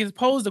anybody has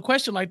posed a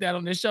question like that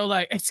on this show,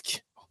 like,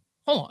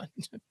 hold on,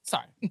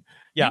 sorry.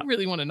 Yeah. You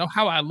really want to know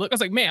how I look? I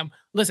was like, ma'am,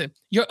 listen,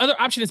 your other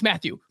option is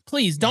Matthew.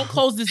 Please don't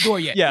close this door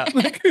yet. Yeah.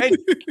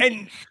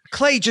 and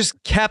Clay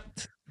just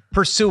kept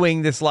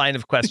pursuing this line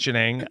of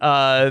questioning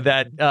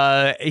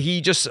that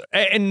he just,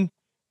 and,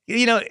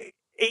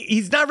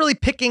 he's not really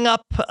picking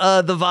up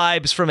the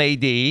vibes from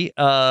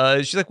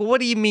AD. She's like, well,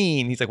 what do you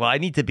mean? He's like, well, I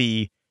need to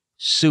be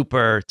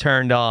super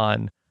turned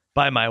on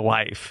by my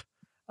wife.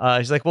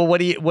 She's like, well, what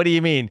do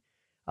you mean?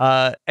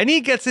 And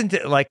he gets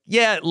into like,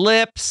 yeah,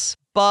 lips,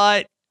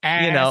 butt,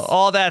 ass,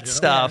 all that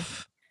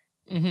stuff.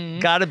 Mm-hmm.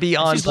 Got to be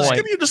on point.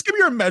 Just give me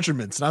your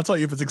measurements and I'll tell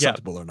you if it's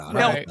acceptable or not.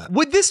 Now,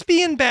 would this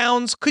be in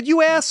bounds? Could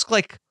you ask,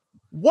 like,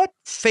 what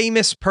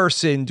famous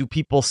person do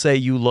people say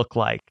you look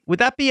like? Would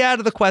that be out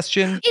of the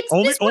question?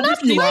 Only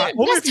if you lie.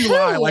 Only if you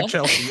lie, like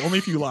Chelsea. Only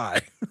if you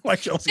lie,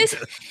 like Chelsea did.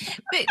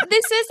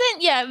 This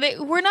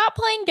isn't. We're not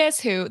playing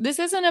Guess Who. This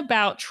isn't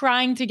about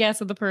trying to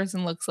guess what the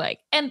person looks like.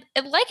 And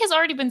like has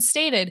already been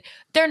stated,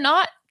 they're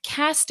not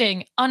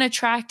casting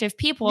unattractive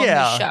people on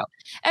this show.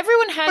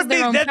 Everyone has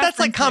their own. That's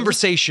like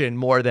conversation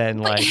more than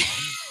like.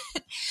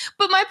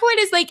 But my point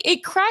is, like,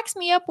 it cracks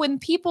me up when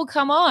people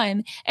come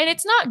on and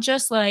it's not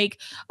just like,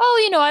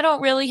 oh, I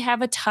don't really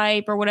have a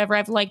type or whatever.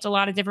 I've liked a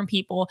lot of different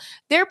people.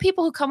 There are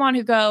people who come on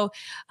who go,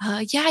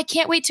 yeah, I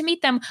can't wait to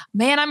meet them.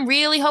 Man, I'm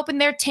really hoping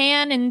they're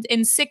tan and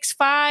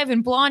 6'5"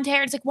 and blonde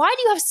hair. It's like, why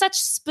do you have such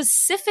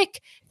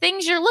specific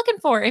things you're looking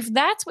for? If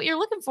that's what you're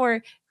looking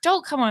for,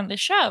 don't come on the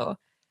show.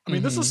 I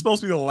mean, this is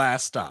supposed to be the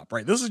last stop,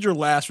 right? This is your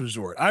last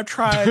resort. I've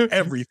tried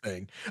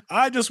everything.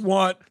 I just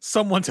want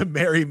someone to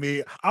marry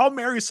me. I'll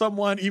marry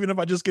someone even if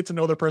I just get to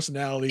know their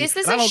personality. This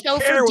is a show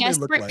for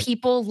desperate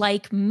people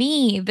like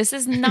me. This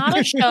is not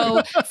a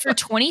show for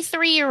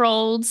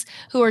 23-year-olds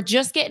who are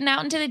just getting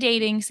out into the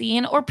dating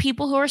scene or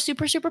people who are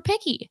super, super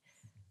picky.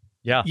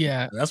 Yeah.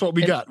 Yeah. That's what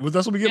we got.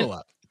 That's what we get a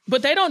lot.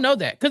 But they don't know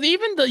that because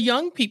even the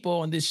young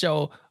people on this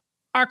show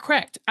are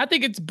cracked. I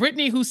think it's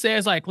Brittany who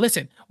says, like,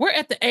 listen, we're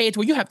at the age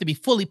where you have to be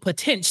fully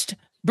potentied.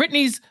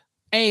 Brittany's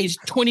age,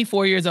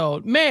 24 years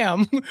old.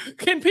 Ma'am,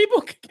 can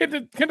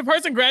the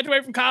person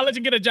graduate from college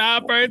and get a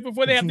job first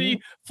before they have to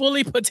be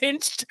fully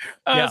potentied?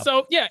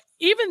 So yeah,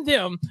 even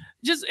them,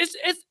 just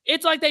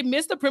it's like they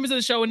miss the premise of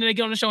the show and then they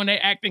get on the show and they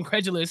act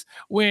incredulous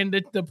when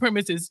the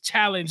premise is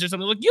challenged or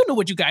something. Like, you know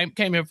what you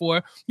came here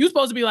for. You're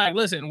supposed to be like,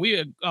 listen,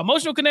 we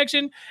emotional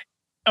connection.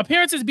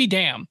 Appearances be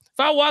damned. If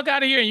I walk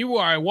out of here and you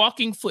are a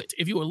walking foot,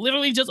 if you were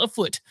literally just a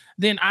foot,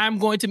 then I'm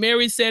going to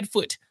marry said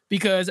foot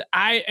because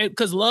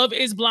love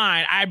is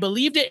blind. I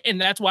believed it, and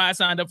that's why I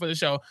signed up for the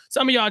show.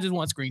 Some of y'all just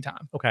want screen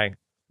time. Okay.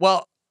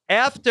 Well,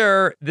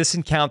 after this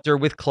encounter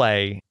with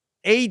Clay,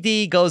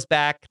 AD goes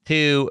back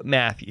to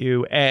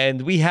Matthew,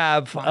 and we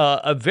have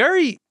a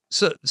very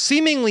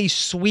seemingly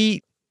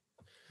sweet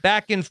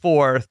back and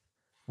forth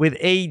with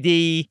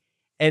AD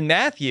and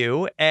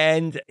Matthew,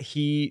 and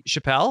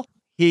Chappelle.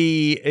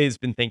 He has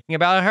been thinking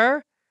about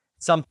her.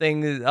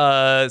 Something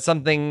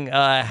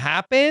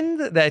happened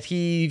that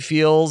he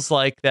feels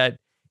like that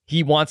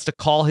he wants to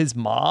call his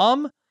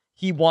mom.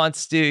 He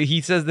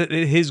says that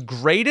his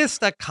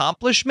greatest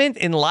accomplishment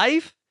in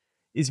life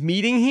is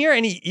meeting here.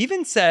 And he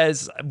even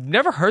says, I've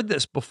never heard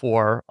this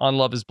before on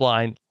Love is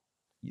Blind.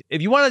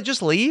 If you want to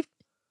just leave,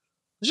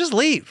 let's just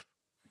leave.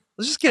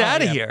 Let's just get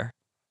out of here.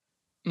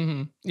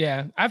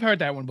 Yeah, I've heard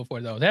that one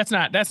before though. That's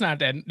not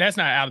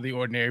out of the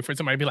ordinary for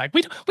somebody to be like,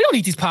 we don't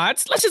need these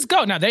pods. Let's just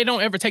go. Now they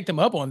don't ever take them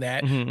up on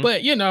that.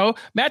 But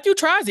Matthew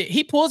tries it.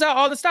 He pulls out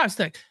all the stops. He's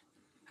like,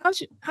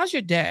 how's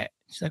your dad?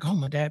 She's like, oh,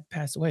 my dad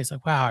passed away. It's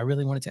like, wow, I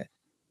really wanted to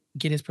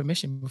get his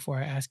permission before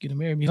I ask you to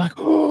marry me. Like,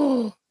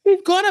 oh,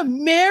 he's gonna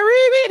marry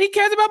me and he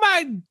cares about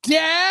my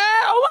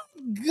dad. Oh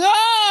my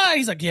God.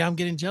 He's like, yeah, I'm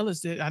getting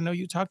jealous that I know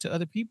you talk to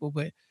other people,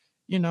 but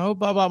blah,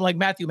 blah. I'm like,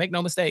 Matthew, make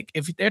no mistake.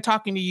 If they're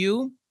talking to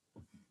you,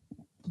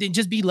 then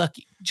just be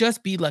lucky.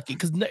 Just be lucky.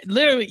 Because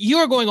literally, you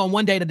are going on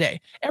one day to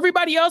day.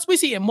 Everybody else we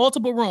see in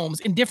multiple rooms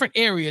in different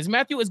areas.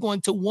 Matthew is going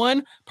to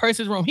one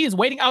person's room. He is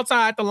waiting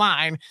outside the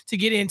line to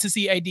get in to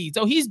see AD.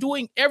 So he's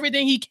doing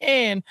everything he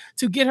can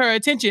to get her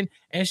attention.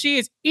 And she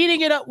is eating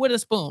it up with a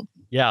spoon.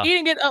 Yeah.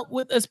 Eating it up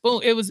with a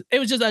spoon. It was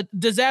just a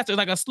disaster,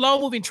 like a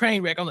slow moving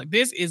train wreck. I'm like,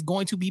 this is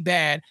going to be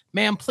bad.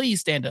 Ma'am,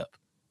 please stand up.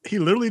 He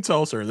literally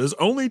tells her there's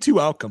only two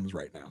outcomes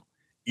right now.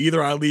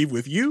 Either I leave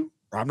with you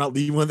or I'm not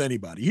leaving with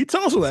anybody. He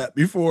tells her that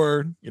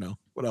before,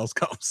 what else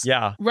comes.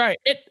 Yeah. Right.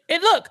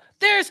 And look,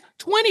 there's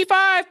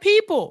 25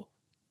 people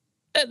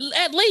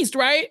at least,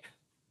 right?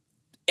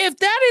 If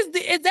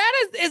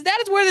that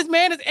is where this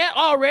man is at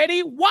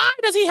already, why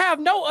does he have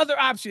no other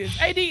options?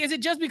 AD, is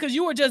it just because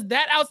you were just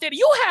that outstanding?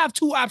 You have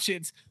two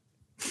options.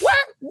 Where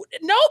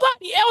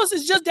nobody else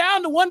is just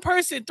down to one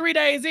person 3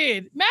 days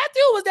in.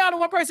 Matthew was down to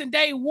one person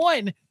day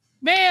one.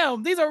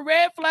 Ma'am, these are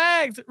red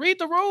flags. Read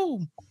the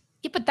room.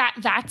 Yeah, but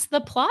that's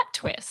the plot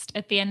twist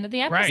at the end of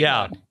the episode. Right.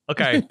 Yeah.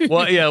 Okay.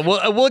 Well, yeah,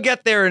 we'll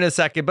get there in a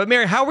second. But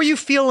Mary, how are you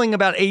feeling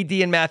about AD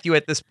and Matthew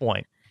at this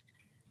point?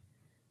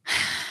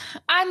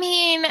 I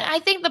mean, I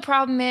think the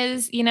problem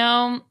is,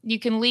 you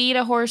can lead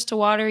a horse to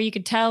water. You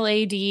could tell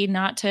AD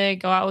not to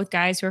go out with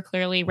guys who are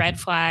clearly red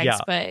flags,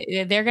 but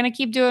they're going to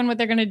keep doing what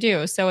they're going to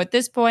do. So at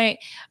this point,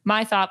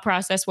 my thought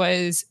process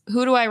was,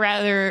 who do I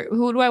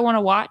want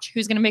to watch?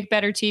 Who's going to make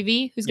better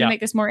TV? Who's going to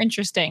make this more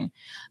interesting?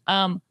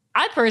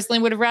 I personally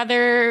would have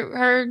rather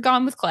her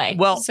gone with Clay.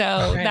 Well,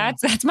 so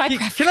that's my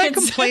preference. Can I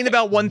complain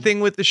about one thing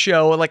with the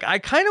show? Like, I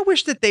kind of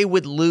wish that they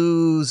would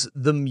lose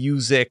the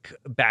music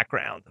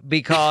background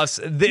because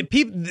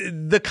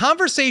the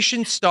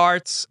conversation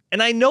starts,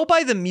 and I know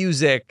by the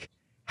music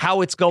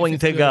how it's going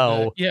to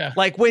go. Yeah.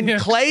 Like when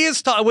Clay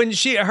is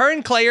her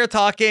and Clay are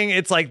talking,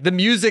 it's like the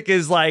music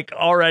is like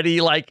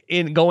already like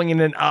going in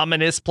an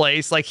ominous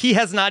place. Like he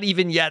has not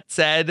even yet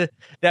said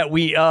that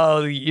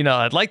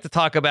I'd like to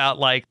talk about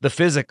like the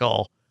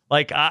physical.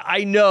 Like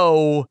I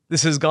know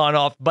this has gone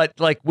off, but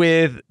like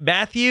with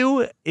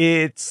Matthew,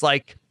 it's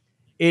like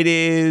it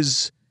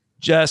is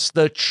just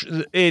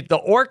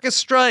the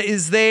orchestra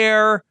is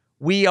there.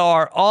 We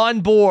are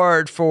on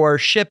board for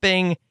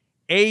shipping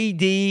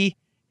AD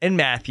and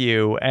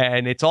Matthew,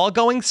 and it's all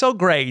going so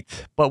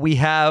great, but we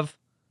have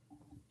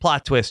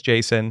plot twist,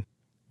 Jason.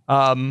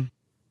 AD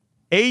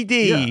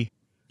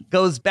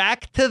goes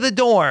back to the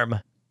dorm,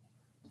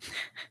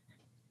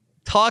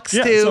 talks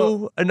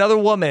to another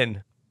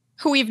woman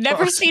who we've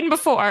never seen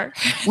before.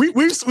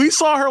 We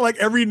saw her like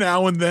every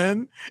now and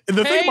then. And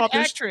the thing about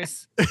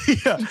actress.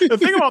 The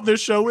thing about this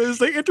show is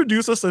they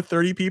introduce us to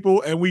 30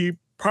 people and we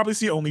probably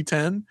see only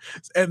 10,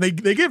 and they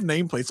give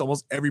nameplates to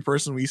almost every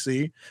person we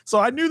see. So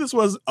I knew this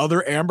was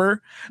other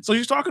Amber. So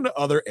she's talking to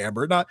other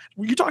Amber. Now,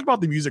 you talked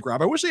about the music,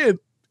 Rob. I wish they had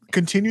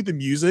continued the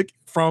music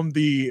from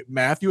the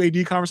Matthew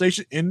AD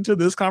conversation into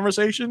this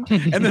conversation.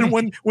 And then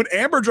when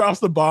Amber drops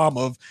the bomb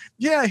of,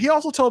 he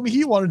also told me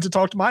he wanted to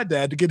talk to my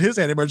dad to get his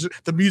hand,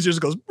 the music just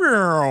goes,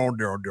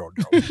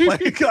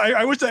 like,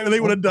 I wish that they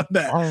would have done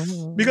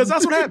that, because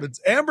that's what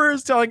happens. Amber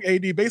is telling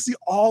AD basically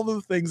all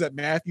the things that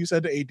Matthew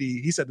said to AD.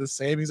 He said the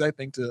same exact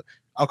thing to,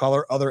 I'll call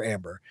her other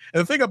Amber. And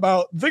the thing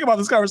about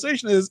this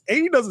conversation is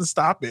AD doesn't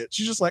stop it.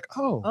 She's just like,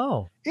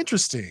 oh,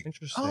 interesting.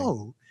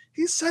 Oh,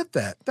 he said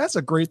that. That's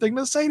a great thing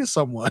to say to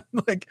someone.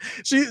 Like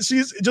she's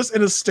just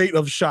in a state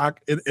of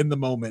shock in the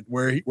moment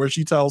where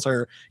she tells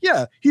her,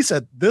 he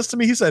said this to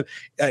me. He said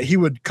he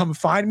would come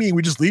find me and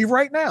we just leave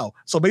right now.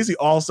 So basically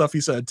all stuff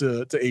he said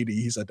to AD,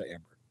 he said to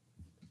Amber.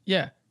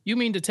 Yeah. You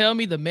mean to tell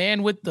me the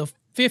man with the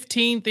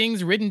 15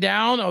 things written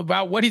down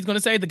about what he's going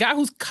to say, the guy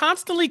who's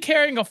constantly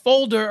carrying a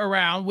folder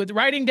around with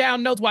writing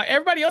down notes while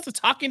everybody else is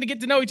talking to get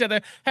to know each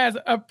other, has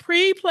a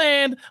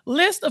pre-planned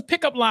list of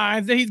pickup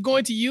lines that he's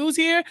going to use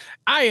here?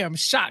 I am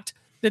shocked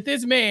that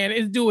this man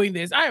is doing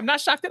this. I am not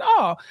shocked at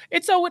all.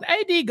 And so when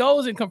AD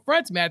goes and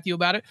confronts Matthew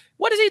about it,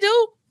 what does he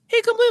do?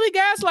 He completely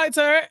gaslights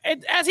her,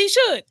 as he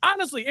should.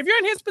 Honestly, if you're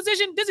in his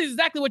position, this is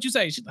exactly what you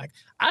say. She's like,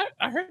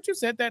 I heard you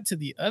said that to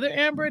the other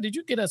Amber. Did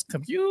you get us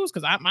confused?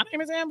 Because my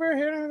name is Amber.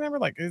 Here is Amber.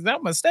 Like, is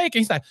that a mistake?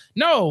 And he's like,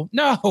 no.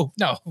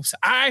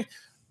 I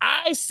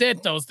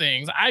said those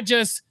things.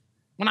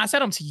 When I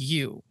said them to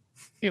you,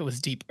 it was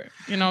deeper.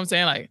 You know what I'm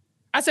saying? Like,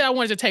 I said I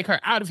wanted to take her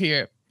out of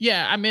here.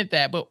 Yeah, I meant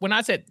that. But when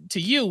I said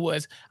to you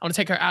was, I want to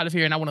take her out of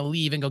here and I want to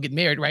leave and go get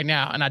married right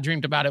now. And I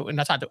dreamed about it. And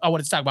I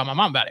wanted to talk about my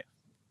mom about it.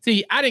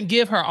 See, I didn't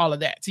give her all of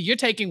that. So you're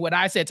taking what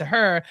I said to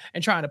her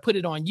and trying to put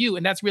it on you.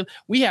 And that's real.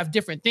 We have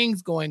different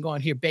things going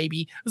on here,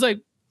 baby. It's like,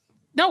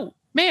 no,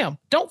 ma'am,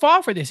 don't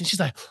fall for this. And she's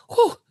like,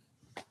 whew,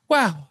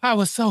 wow,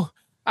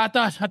 I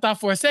thought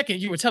for a second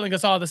you were telling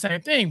us all the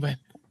same thing, but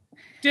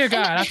dear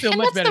God, I feel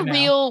much better now. That's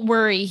the real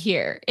worry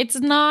here. It's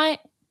not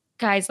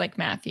guys like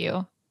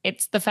Matthew.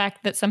 It's the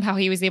fact that somehow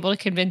he was able to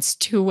convince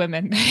 2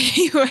 women that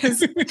he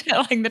was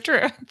telling the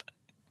truth.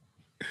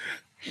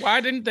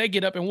 Why didn't they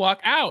get up and walk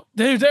out?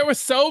 There was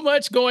so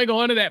much going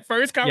on in that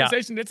first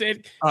conversation that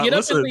said, get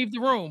up and leave the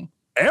room.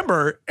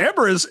 Amber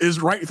is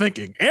right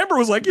thinking. Amber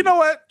was like, you know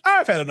what?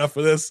 I've had enough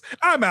of this.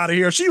 I'm out of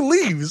here. She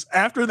leaves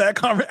after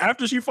that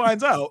after she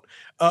finds out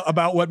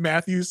about what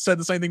Matthew said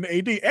the same thing to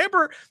AD.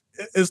 Amber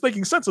is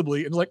thinking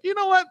sensibly and is like, you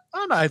know what?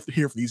 I'm not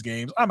here for these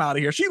games. I'm out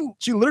of here. She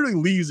literally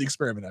leaves the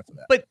experiment after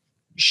that. But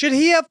should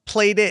he have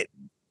played it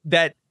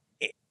that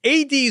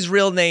AD's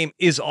real name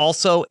is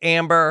also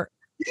Amber?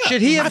 Yeah,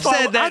 should he have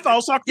said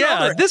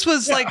that? This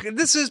was like,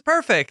 this is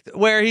perfect.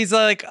 Where he's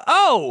like,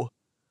 oh,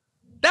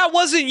 that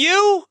wasn't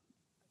you?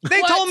 They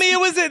told me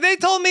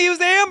it was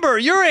Amber.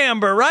 You're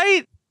Amber,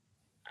 right?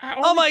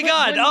 Oh my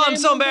God. Oh, I'm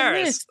so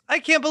embarrassed. I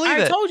can't believe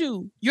it. I told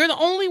you. You're the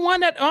only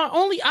one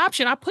only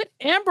option. I put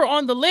Amber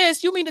on the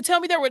list. You mean to tell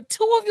me there were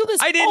 2 of you this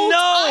I didn't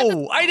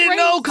know. I didn't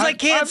know because I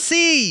can't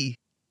see.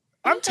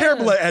 I'm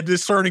terrible at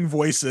discerning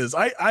voices.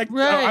 I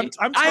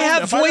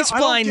have voice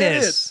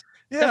blindness.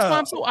 That's why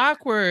I'm so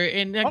awkward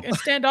and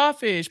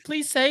standoffish.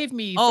 Please save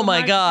me. Oh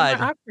my God.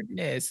 My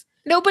awkwardness.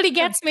 Nobody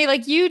gets me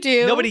like you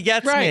do. Nobody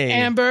gets me.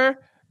 Amber.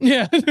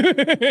 Yeah.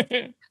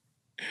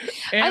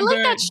 I love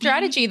that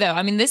strategy though.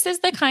 I mean, this is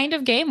the kind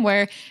of game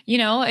where,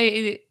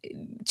 2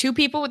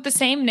 people with the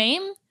same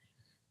name.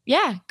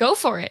 Yeah, go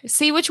for it.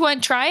 See which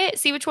one, try it.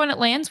 See which one it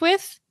lands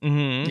with.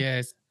 Mm-hmm.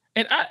 Yes.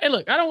 And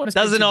look, I don't want to.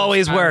 Doesn't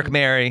always work,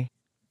 Mary.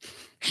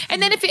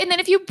 And then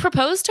if you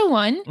propose to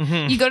one,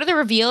 you go to the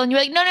reveal and you're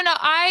like, no,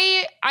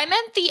 I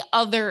meant the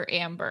other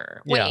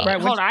Amber. Wait,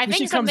 hold on. I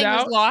think something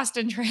was lost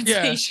in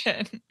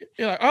translation. Yeah.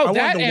 You're like, oh,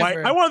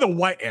 I wanted the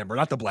white Amber,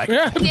 not the black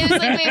Amber. It was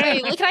like,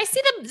 wait. Can I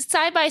see them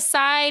side by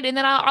side? And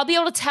then I'll be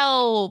able to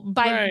tell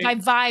by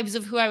vibes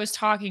of who I was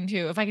talking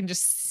to if I can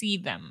just see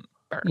them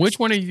first. Which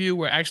one of you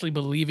were actually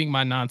believing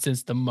my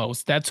nonsense the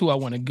most? That's who I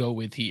want to go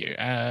with here.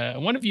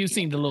 One of you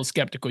seemed a little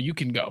skeptical. You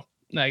can go.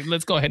 Like,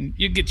 let's go ahead and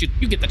you get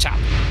the chop.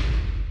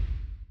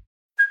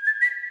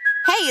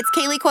 Hey, it's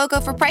Kaylee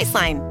Cuoco for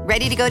Priceline.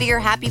 Ready to go to your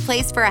happy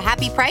place for a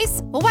happy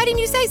price? Well, why didn't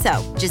you say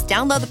so? Just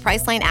download the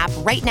Priceline app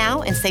right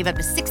now and save up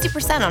to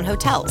 60% on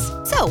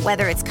hotels. So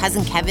whether it's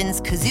Cousin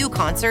Kevin's Kazoo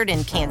Concert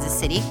in Kansas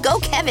City, go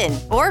Kevin,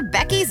 or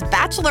Becky's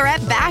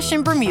Bachelorette Bash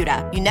in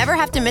Bermuda, you never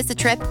have to miss a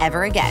trip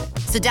ever again.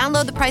 So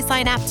download the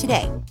Priceline app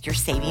today. Your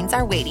savings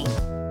are waiting.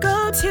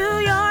 Go to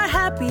your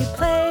happy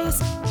place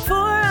for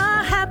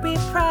a happy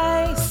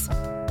price.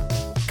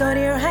 Go to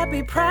your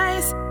happy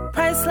price,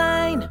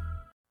 Priceline.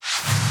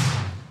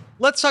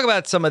 Let's talk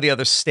about some of the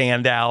other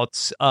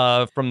standouts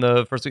from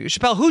the first week.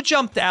 Chappelle, who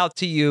jumped out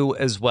to you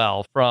as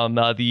well from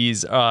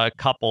these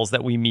couples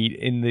that we meet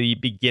in the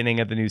beginning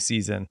of the new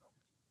season?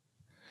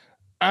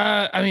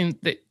 I mean,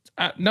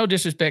 no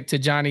disrespect to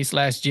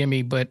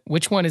Johnny/Jimmy, but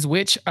which one is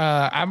which?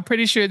 I'm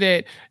pretty sure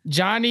that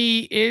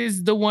Johnny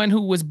is the one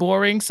who was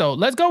boring. So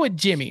let's go with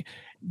Jimmy.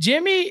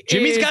 Jimmy's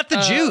got the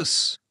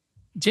juice.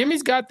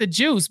 Jimmy's got the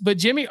juice, but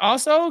Jimmy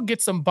also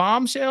gets some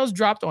bombshells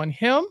dropped on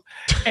him.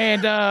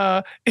 And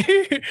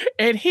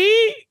and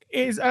he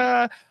is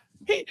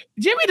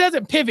Jimmy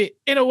doesn't pivot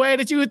in a way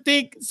that you would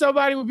think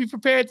somebody would be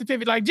prepared to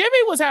pivot. Like Jimmy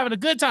was having a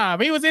good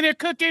time. He was in there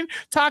cooking,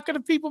 talking to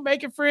people,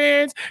 making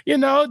friends,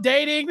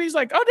 dating. He's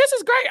like, oh, this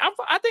is great.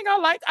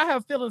 I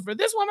have feelings for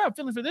this woman. I have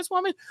feelings for this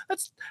woman. I'm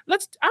in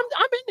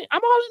it.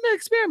 I'm all in the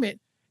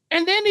experiment.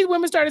 And then these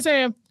women started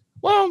saying,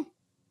 well,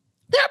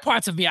 there are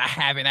parts of me I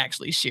haven't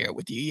actually shared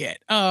with you yet.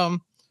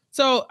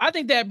 So I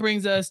think that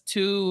brings us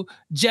to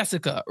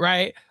Jessica,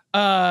 right?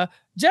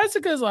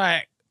 Jessica's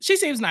like, she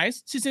seems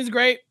nice. She seems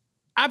great.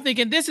 I'm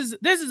thinking this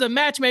is a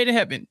match made in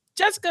heaven.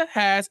 Jessica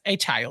has a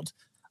child,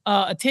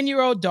 a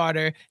 10-year-old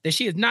daughter that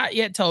she has not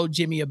yet told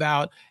Jimmy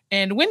about.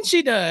 And when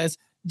she does,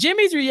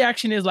 Jimmy's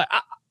reaction is like,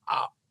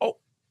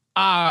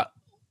 yeah,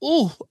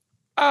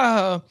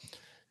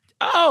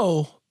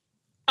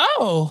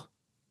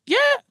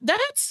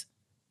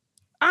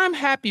 I'm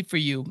happy for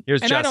you.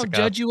 Here's and Jessica. I don't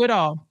judge you at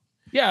all.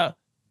 Yeah.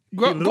 He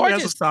literally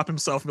has to stop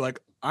himself and be like,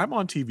 I'm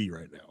on TV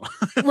right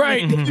now.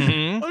 Right.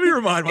 Let me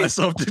remind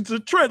myself to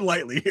tread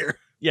lightly here.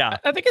 Yeah.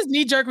 I think his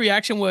knee-jerk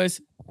reaction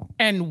was,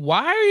 and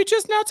why are you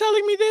just now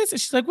telling me this?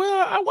 And she's like,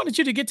 well, I wanted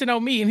you to get to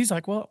know me. And he's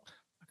like, well,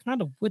 I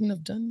kind of wouldn't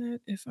have done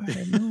that if I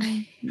had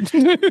known.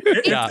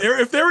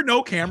 If there were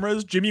no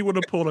cameras, Jimmy would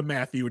have pulled a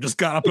Matthew and just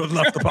got up and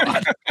left the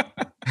pod.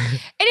 And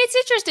it's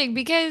interesting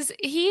because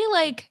he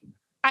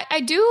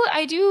I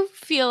do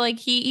feel like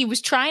he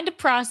was trying to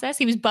process.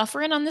 He was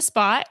buffering on the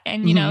spot,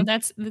 and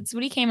that's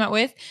what he came out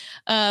with.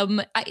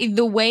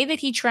 The way that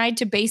he tried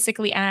to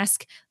basically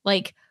ask,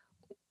 like,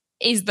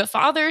 is the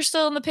father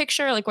still in the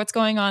picture? Like, what's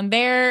going on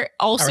there?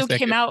 Also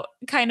came out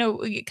kind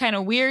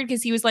of weird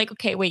because he was like,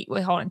 okay, wait,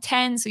 hold on,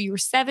 10. So you were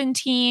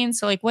 17.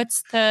 So like,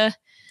 what's the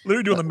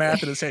literally doing the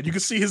math in his head. You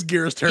can see his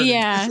gears turning.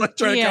 Yeah, He's like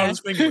trying to count his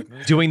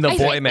fingers. Doing the I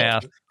boy think-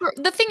 math.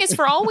 The thing is,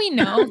 for all we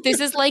know, this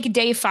is like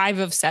day 5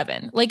 of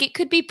 7. Like it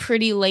could be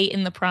pretty late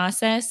in the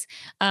process.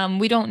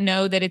 We don't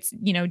know that it's,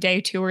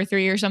 day 2 or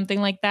 3 or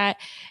something like that.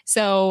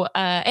 So,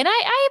 and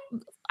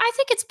I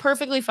think it's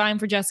perfectly fine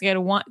for Jessica to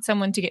want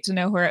someone to get to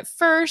know her at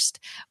first,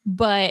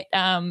 but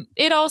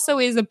it also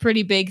is a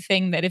pretty big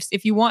thing that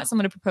if you want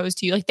someone to propose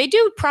to you, like they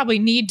do probably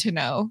need to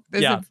know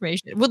this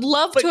information. Would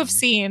love to have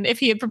seen if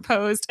he had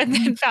proposed and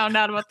then found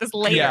out about this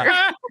later.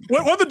 Yeah.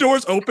 When the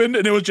doors opened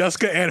and it was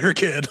Jessica and her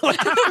kid. 2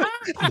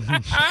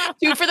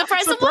 for the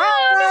price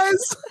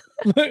Surprise!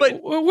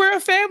 But we're a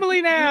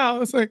family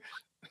now. It's like,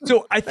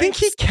 So I think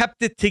he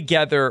kept it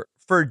together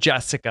for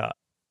Jessica,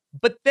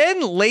 but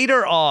then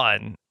later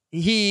on,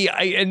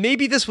 and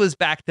maybe this was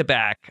back to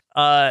back,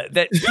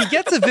 that he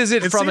gets a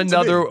visit from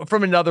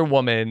another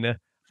woman.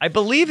 I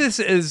believe this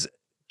is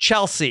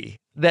Chelsea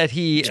that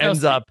he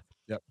ends up,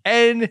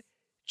 and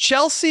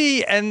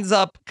Chelsea ends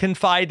up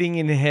confiding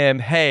in him,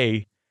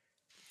 "Hey,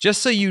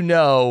 just so you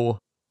know,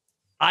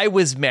 I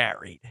was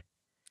married."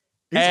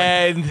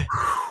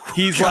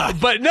 He's like,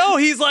 but no,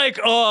 he's like,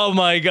 oh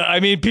my God.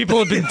 I mean, people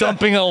have been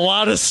dumping a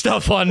lot of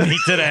stuff on me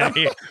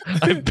today.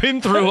 I've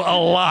been through a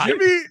lot.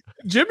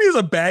 Jimmy is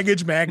a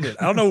baggage magnet.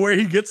 I don't know where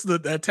he gets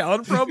that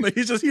talent from, but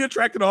he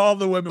attracted all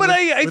the women. But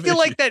I feel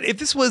like that if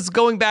this was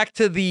going back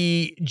to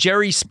the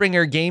Jerry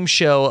Springer game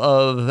show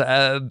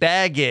of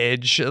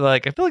baggage,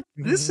 like I feel like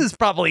this is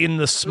probably in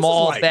the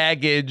small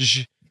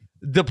baggage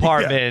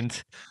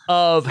department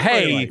of,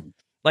 hey,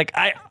 like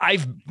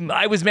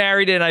I was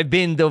married and I've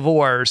been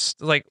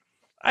divorced. Like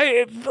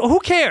who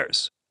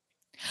cares?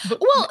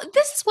 Well,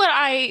 this is what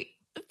I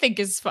think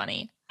is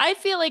funny. I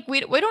feel like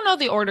we don't know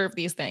the order of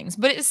these things,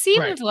 but it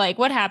seemed like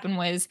what happened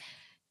was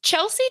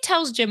Chelsea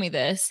tells Jimmy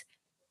this,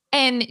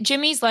 and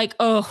Jimmy's like,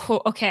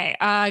 "Oh, okay,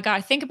 I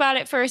gotta think about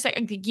it for a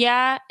second.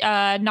 Yeah,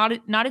 not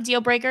a deal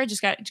breaker.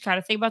 Just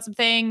gotta think about some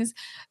things.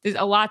 There's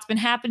a lot's been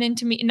happening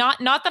to me. Not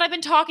that I've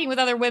been talking with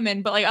other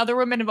women, but like other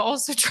women have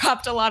also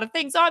dropped a lot of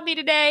things on me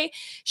today."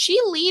 She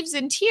leaves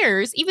in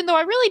tears, even though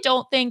I really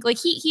don't think like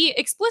he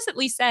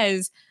explicitly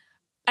says,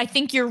 I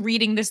think you're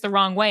reading this the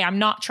wrong way. I'm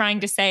not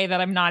trying to say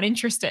that I'm not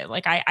interested.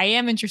 Like I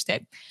am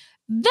interested.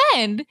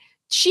 Then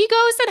she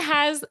goes and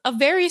has a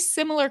very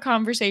similar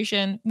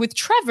conversation with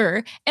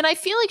Trevor. And I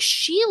feel like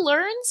she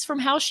learns from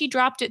how she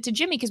dropped it to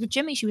Jimmy. Because with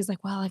Jimmy, she was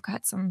like, well, I've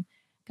got some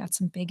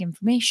big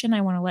information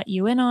I want to let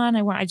you in on.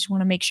 I just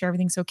want to make sure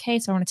everything's okay.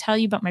 So I want to tell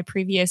you about my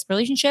previous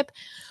relationship.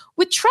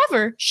 With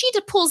Trevor, she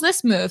pulls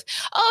this move.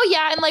 Oh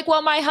yeah. And like,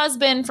 well, my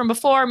husband from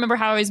before, remember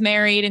how I was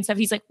married and stuff.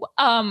 He's like,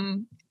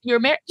 you're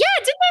married? Yeah,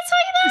 didn't I tell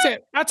you that? He said,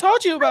 I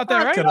told you about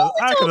that, right?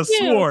 I could have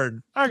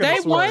sworn. Day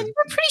one?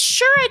 I'm pretty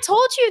sure I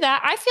told you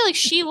that. I feel like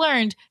she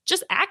learned,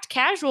 just act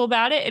casual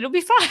about it. It'll be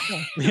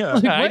fine. Yeah.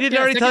 Like, I didn't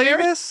already tell you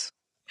this?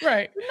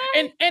 Right.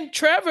 And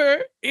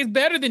Trevor is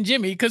better than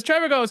Jimmy because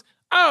Trevor goes,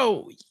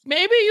 oh,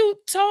 maybe you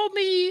told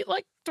me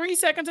like 3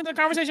 seconds into the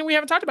conversation. We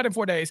haven't talked about it in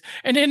 4 days.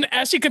 And then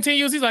as she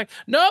continues, he's like,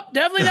 nope,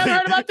 definitely never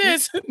heard about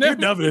this. You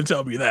never didn't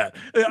tell me that.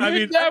 I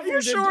mean, are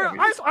you sure?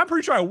 I'm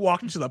pretty sure I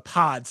walked into the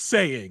pod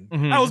saying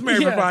I was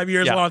married for 5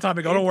 years a long time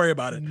ago. Don't worry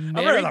about it. I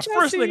remember the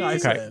first thing I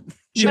said.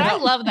 But I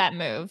love that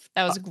move.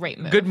 That was a great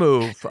move. Good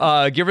move.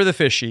 Give her the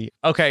fishy.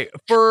 Okay.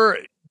 For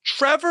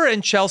Trevor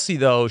and Chelsea,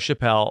 though,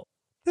 Chappelle,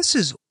 this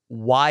is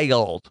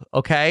wild.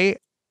 Okay.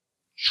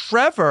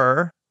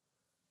 Trevor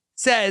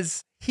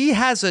says he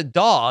has a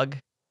dog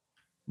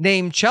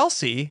named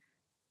Chelsea.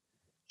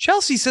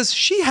 Chelsea says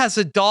she has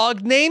a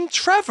dog named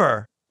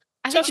Trevor.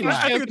 I think she was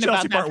I think joking the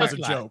Chelsea about part that.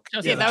 was a joke.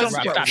 Yeah, that was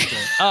a joke.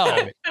 Oh,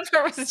 That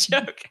part was a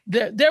joke.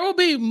 There will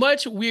be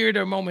much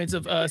weirder moments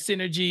of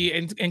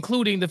synergy,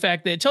 including the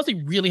fact that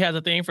Chelsea really has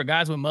a thing for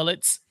guys with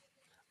mullets.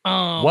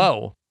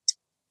 whoa.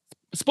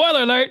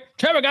 Spoiler alert,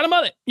 Trevor got a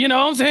mullet. You know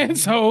what I'm saying?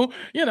 So,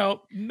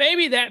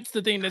 maybe that's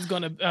the thing that's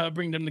going to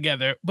bring them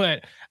together.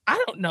 But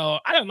I don't know.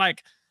 I don't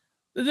like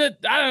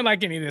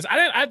any of this.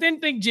 I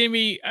didn't think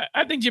Jimmy.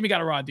 I think Jimmy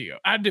got a raw deal.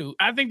 I do.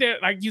 I think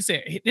that, like you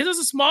said, this is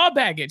a small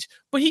baggage,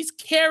 but he's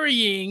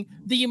carrying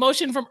the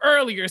emotion from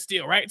earlier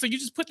still, right? So you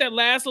just put that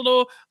last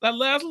little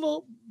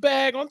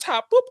bag on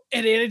top, boop,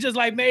 and then it just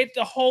like made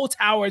the whole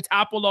tower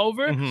topple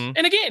over. Mm-hmm.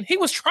 And again, he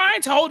was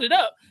trying to hold it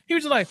up. He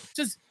was just like,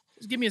 just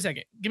give me a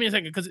second,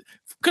 because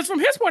from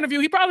his point of view,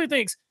 he probably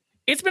thinks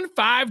it's been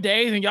 5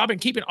 days and y'all been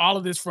keeping all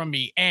of this from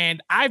me,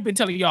 and I've been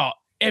telling y'all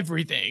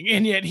everything,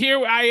 and yet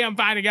here I am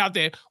finding out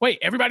that wait,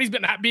 everybody's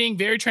been not being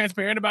very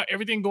transparent about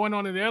everything going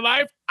on in their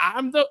life.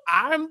 I'm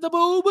the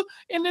boob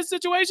in this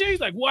situation. He's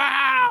like,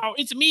 wow,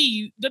 it's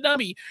me, the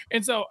dummy.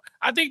 And so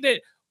I think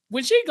that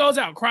when she goes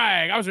out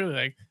crying, I was really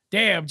like,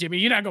 damn, Jimmy,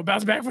 you're not gonna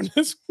bounce back from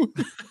this.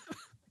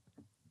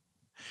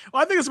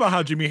 Well, I think it's about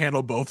how Jimmy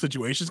handled both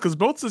situations, because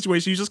both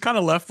situations you just kind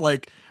of left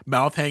like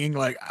mouth hanging,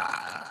 like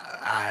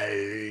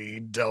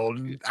I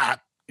don't.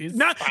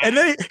 Not, and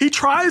then he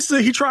tries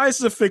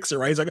to fix it,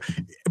 right? He's like,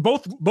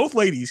 both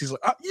ladies. He's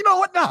like, you know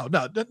what? No,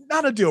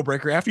 not a deal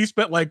breaker. After he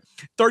spent like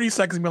 30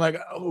 seconds being like,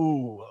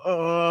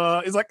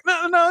 he's like,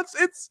 no,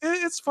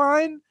 it's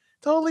fine.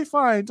 Totally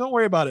fine. Don't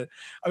worry about it.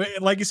 I mean,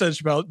 like you said,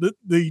 Chappelle,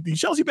 the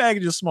Chelsea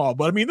baggage is small,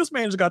 but I mean, this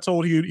man just got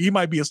told he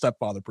might be a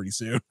stepfather pretty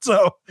soon.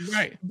 So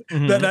Right.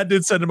 that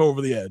did send him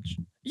over the edge.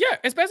 Yeah,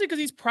 especially because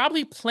he's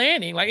probably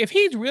planning. Like, if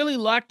he's really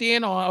locked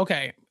in on,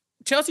 okay,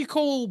 Chelsea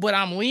cool, but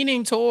I'm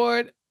leaning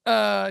toward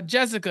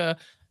Jessica,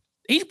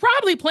 he's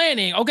probably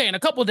planning, okay, in a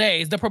couple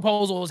days, the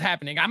proposal is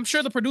happening. I'm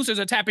sure the producers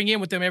are tapping in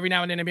with them every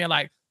now and then and being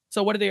like,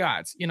 so what are the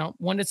odds? You know,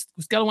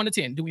 scale of 1 to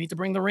 10. Do we need to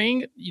bring the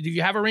ring? Do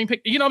you have a ring pick?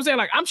 You know what I'm saying?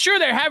 Like, I'm sure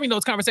they're having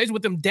those conversations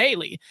with them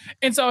daily.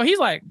 And so he's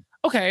like,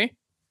 okay,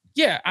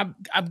 yeah,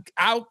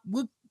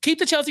 we'll keep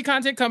the Chelsea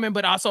content coming,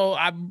 but also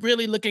I'm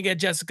really looking at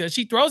Jessica.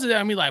 She throws it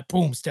at me like,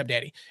 boom,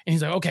 stepdaddy. And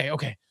he's like,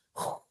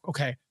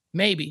 okay,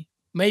 maybe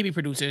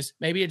producers,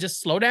 maybe it just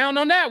slow down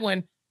on that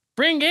one.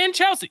 Bring in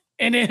Chelsea.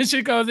 And then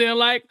she goes in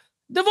like,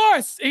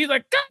 divorce. And he's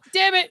like, God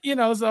damn it. You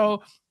know,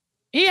 so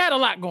he had a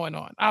lot going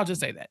on. I'll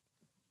just say that.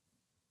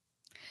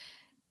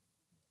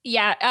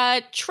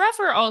 Yeah,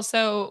 Trevor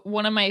also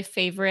one of my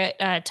favorite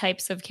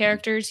types of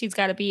characters. He's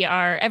got to be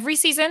every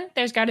season.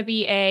 There's got to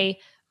be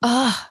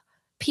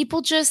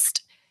people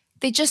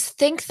they just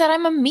think that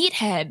I'm a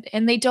meathead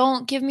and they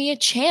don't give me a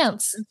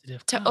chance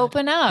to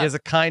open up. He has a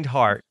kind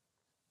heart.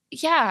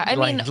 Yeah, I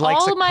mean,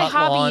 all my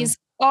hobbies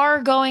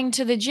are going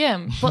to the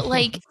gym, but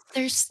like,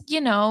 there's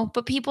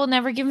but people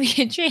never give me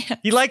a chance.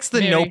 He likes the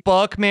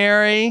Notebook,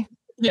 Mary.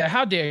 Yeah,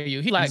 how dare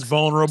you? He likes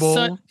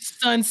vulnerable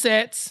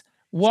sunsets.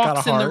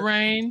 Walks in the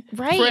rain,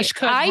 right? Fresh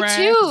cut grass.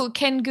 Too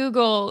can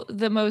Google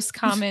the most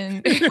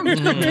common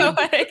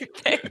poetic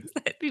things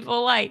that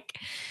people like.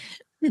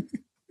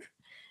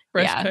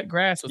 Fresh cut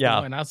grass was the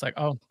one. I was like,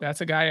 oh,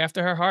 that's a guy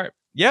after her heart.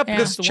 Yeah,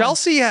 because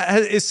Chelsea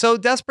is so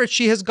desperate,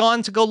 she has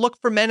gone to go look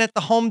for men at the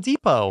Home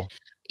Depot.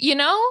 You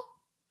know,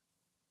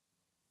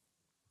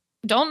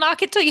 don't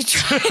knock it till you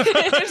try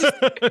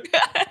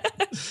it.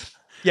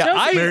 Yeah,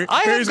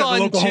 I have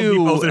gone to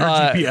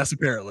GPS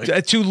apparently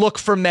to look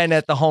for men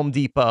at the Home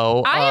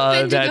Depot. I have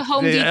been to the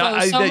Home Depot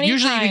so many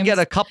usually times. You can get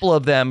a couple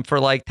of them for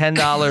like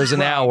 $10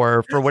 an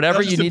hour for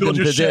whatever you need them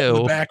to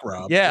do.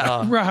 Rob.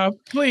 Yeah, Rob,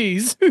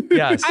 please.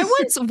 Yes. I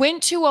once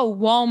went to a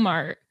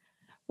Walmart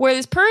where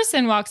this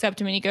person walks up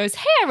to me and he goes,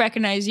 "Hey, I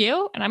recognize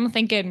you," and I'm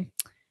thinking,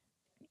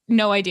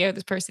 no idea who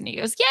this person. He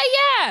goes,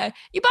 "Yeah,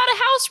 you bought a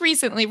house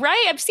recently,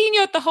 right? I've seen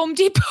you at the Home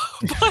Depot."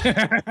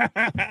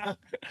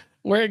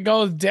 Where it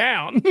goes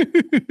down.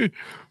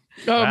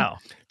 Wow.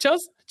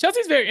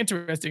 Chelsea's very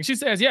interesting. She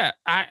says, yeah,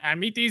 I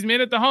meet these men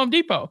at the Home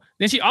Depot.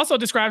 Then she also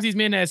describes these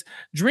men as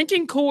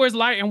drinking Coors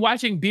Light and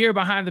watching beer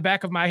behind the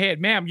back of my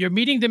head. Ma'am, you're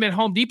meeting them at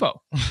Home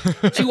Depot.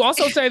 She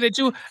also say that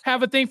you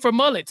have a thing for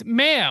mullets.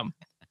 Ma'am,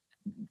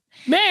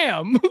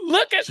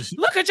 look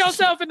at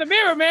yourself in the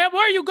mirror, ma'am.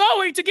 Where are you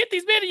going to get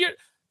these men?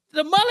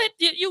 The mullet,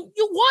 you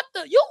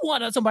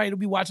want somebody to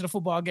be watching a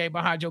football game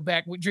behind your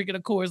back with drinking a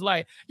Coors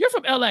Light. You're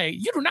from LA.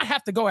 You do not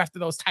have to go after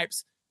those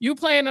types. You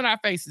playing in our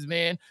faces,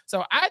 man.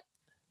 So it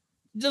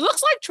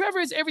looks like Trevor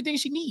is everything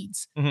she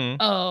needs.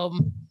 Mm-hmm.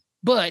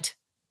 But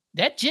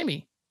that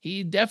Jimmy,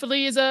 he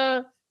definitely is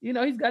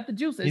he's got the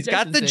juice. He's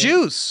got the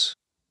juice.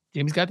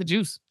 Jimmy's got the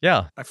juice.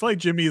 Yeah. I feel like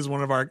Jimmy is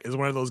one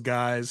of those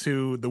guys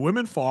who the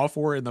women fall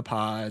for in the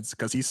pods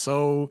because he's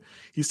so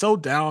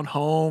down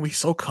home, he's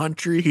so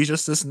country, he's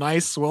just this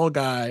nice, swell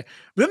guy.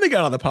 But then they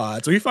got on the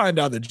pod, so we find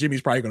out that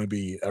Jimmy's probably going to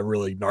be a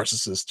really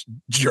narcissist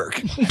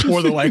jerk,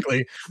 more than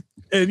likely.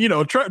 And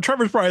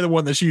Trevor's probably the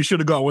one that she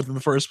should have gone with in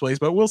the first place,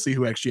 but we'll see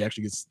who actually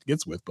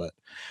gets with. But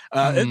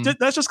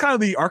that's just kind of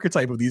the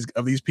archetype of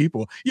these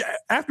people. Yeah,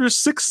 after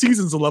 6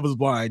 seasons of Love Is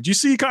Blind, you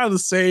see kind of the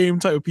same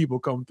type of people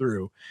come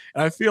through,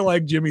 and I feel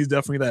like Jimmy's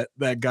definitely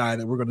that guy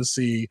that we're going to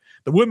see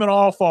the women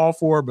all fall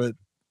for, but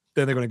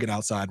then they're going to get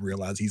outside and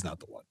realize he's not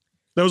the one.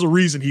 There was a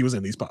reason he was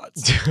in these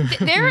pods.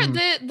 They're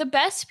the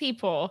best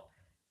people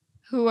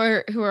who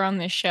are on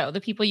this show.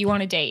 The people you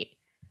want to date.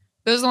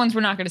 Those are the ones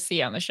we're not going to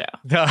see on the show.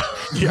 Yeah,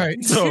 right.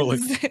 Totally.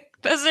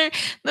 Those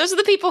are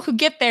the people who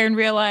get there and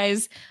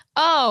realize,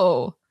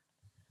 oh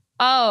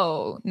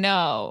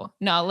no.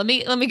 Let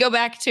me go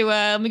back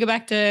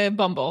to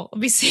Bumble.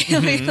 Let me see.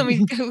 Let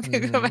me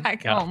go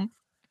back home.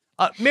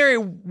 Mary,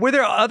 were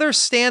there other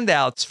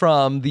standouts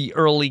from the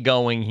early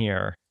going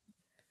here?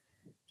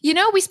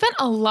 We spent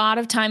a lot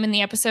of time in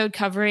the episode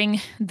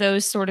covering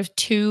those sort of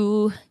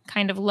two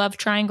kind of love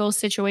triangle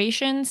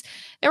situations.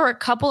 There were a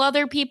couple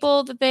other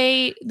people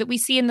that we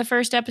see in the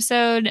first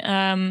episode.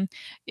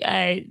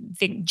 I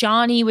think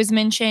Johnny was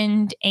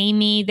mentioned.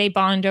 Amy, they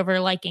bond over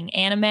liking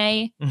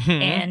anime,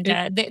 and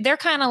they're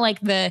kind of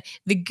like the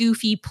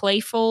goofy,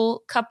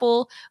 playful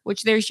couple,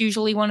 which there's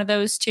usually one of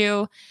those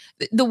two.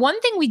 The one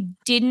thing we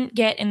didn't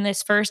get in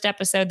this first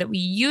episode that we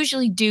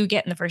usually do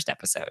get in the first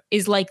episode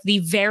is like the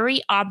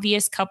very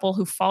obvious couple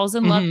who falls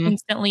in love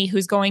instantly,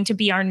 who's going to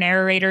be our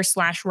narrator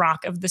 /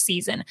 rock of the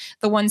season.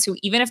 The ones who,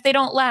 even if they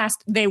don't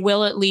last, they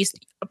will at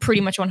least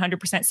pretty much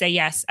 100% say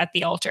yes at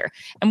the altar.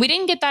 And we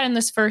didn't get that in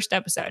this first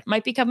episode.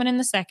 Might be coming in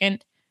the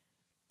second.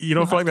 You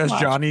don't feel like that's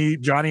Johnny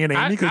and Amy?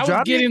 I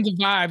was getting the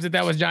vibes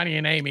that was Johnny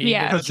and Amy.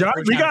 Yeah. Because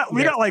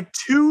we got like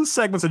 2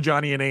 segments of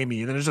Johnny and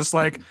Amy, and then it's just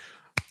like,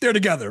 they're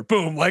together.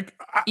 Boom. Like,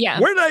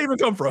 where did I even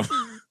come from?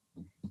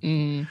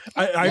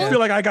 I feel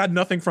like I got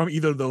nothing from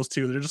either of those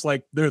two. They're just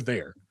like, they're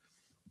there.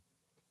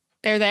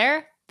 They're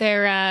there.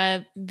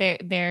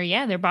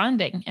 They're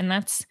bonding, and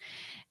that's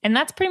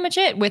pretty much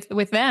it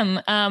with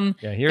them.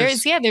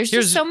 There's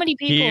just so many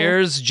people.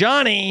 Here's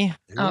Johnny.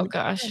 Oh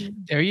gosh,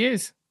 there he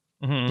is.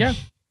 Mm-hmm. Yeah.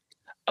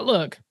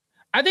 Look,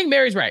 I think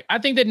Mary's right. I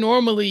think that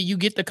normally you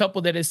get the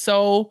couple that is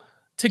so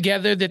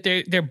together that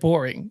they're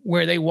boring,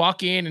 where they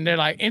walk in and they're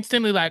like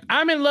instantly like,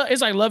 I'm in love.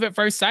 It's like love at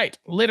first sight,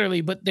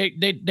 literally, but they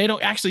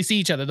don't actually see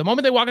each other. The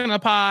moment they walk in the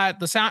pod,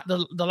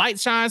 the light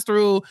shines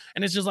through,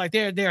 and it's just like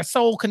they're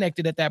soul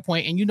connected at that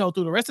point. And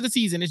through the rest of the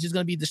season, it's just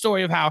going to be the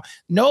story of how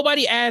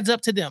nobody adds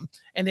up to them.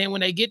 And then when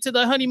they get to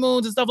the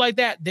honeymoons and stuff like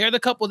that, they're the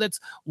couple that's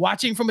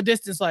watching from a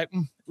distance like,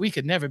 we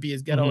could never be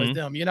as ghetto as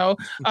them,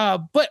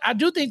 But I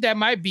do think that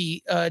might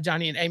be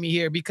Johnny and Amy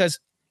here, because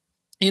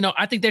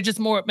I think they're just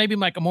maybe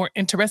like a more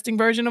interesting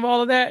version of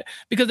all of that,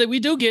 because we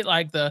do get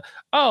like they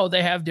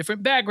have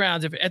different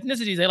backgrounds, different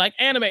ethnicities. They like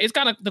anime. It's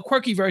kind of the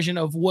quirky version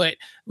of what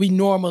we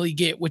normally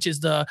get, which is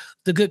the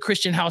good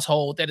Christian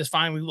household that is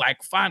finally like,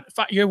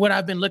 you're what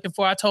I've been looking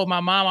for. I told my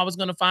mom I was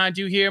going to find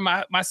you here.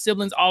 My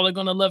siblings all are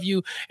going to love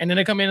you. And then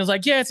they come in and it's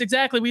like, yes,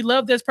 exactly. We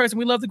love this person.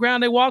 We love the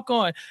ground they walk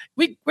on.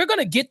 We're going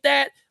to get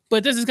that.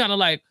 But this is kind of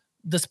like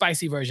the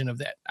spicy version of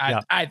that,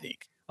 I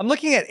think. I'm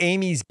looking at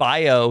Amy's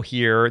bio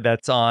here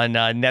that's on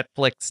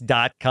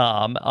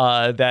Netflix.com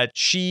that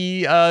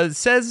she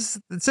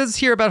says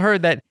here about her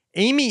that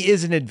Amy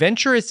is an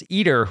adventurous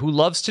eater who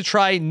loves to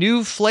try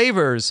new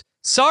flavors.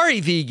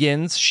 Sorry,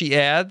 vegans, she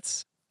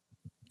adds.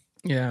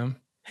 Yeah.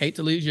 Hate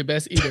to lose your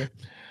best eater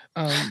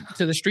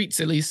to the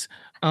streets, at least.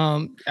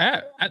 I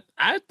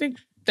think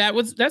that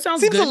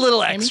sounds Seems good, a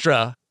little Amy.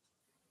 Extra.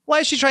 Why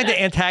is she trying to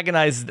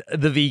antagonize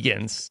the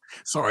vegans?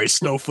 Sorry,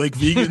 snowflake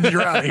vegans,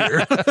 you're out of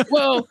here.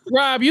 Well,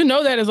 Rob,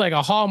 that is like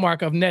a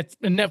hallmark of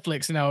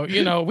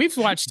Netflix. We've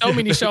watched so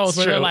many shows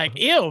where they're like,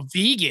 ew,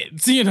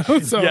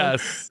 vegans, So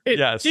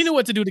yes. She knew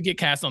what to do to get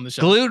cast on the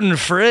show.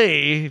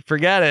 Gluten-free,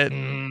 forget it.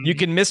 You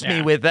can miss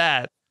me with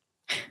that.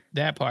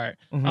 That part.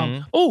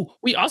 Mm-hmm.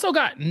 We also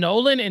got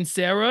Nolan and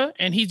Sarah,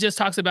 and he just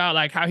talks about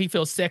like how he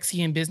feels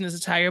sexy in business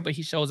attire, but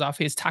he shows off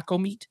his taco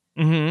meat.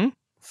 Mm-hmm.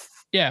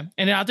 Yeah,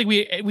 and I think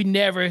we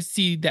never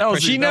see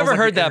that. She never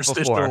heard that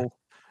before.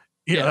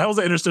 Yeah, that was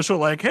an interstitial.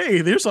 Like,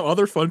 hey, there's some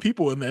other fun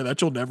people in there that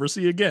you'll never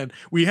see again.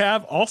 We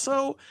have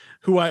also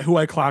who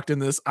I clocked in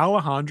this,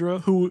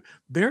 Alejandra. Who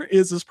there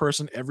is this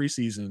person every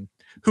season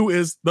who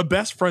is the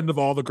best friend of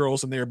all the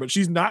girls in there, but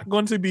she's not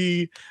going to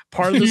be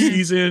part of the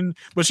season.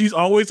 But she's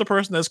always the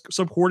person that's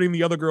supporting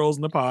the other girls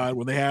in the pod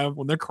when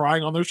they're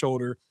crying on their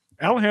shoulder.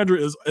 Alejandra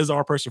is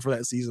our person for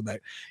that season.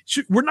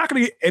 We're not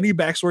going to get any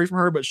backstory from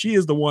her, but she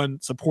is the one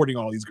supporting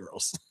all these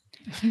girls.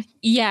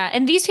 Yeah,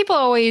 and these people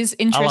always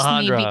interest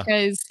Alejandra.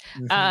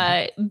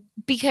 me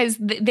because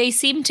they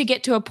seem to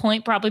get to a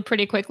point probably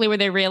pretty quickly where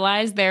they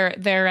realize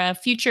their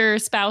future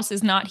spouse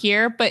is not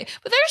here, but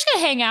they're just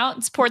gonna hang out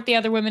and support the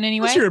other women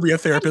anyway. Sure, be a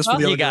therapist for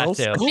the other girls.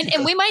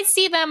 And we might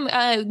see them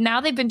now.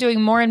 They've been doing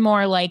more and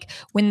more, like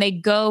when they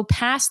go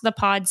past the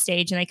pod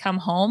stage and they come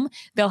home,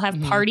 they'll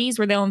have parties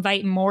where they'll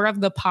invite more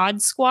of the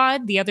pod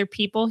squad, the other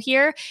people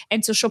here,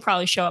 and so she'll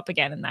probably show up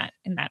again in that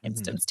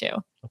instance too.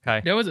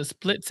 Okay. There was a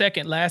split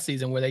second last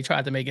season where they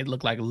tried to make it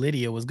look like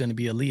Lydia was going to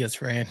be Aaliyah's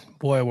friend.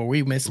 Boy, were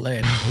we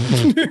misled.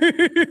 One of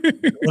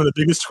the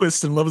biggest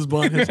twists in Love Is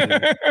Blind history.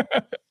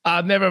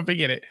 I'll never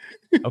forget it.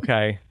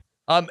 Okay.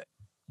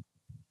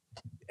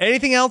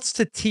 Anything else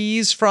to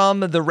tease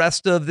from the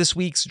rest of this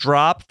week's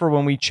drop for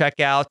when we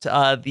check out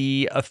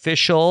the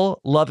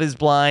official Love Is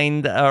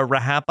Blind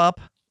wrap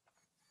up?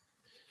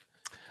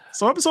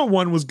 So episode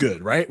 1 was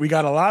good, right? We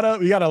got a lot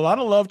of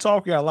love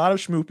talk. We got a lot of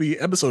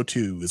schmoopy. Episode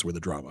 2 is where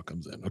the drama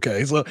comes in.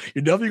 Okay, so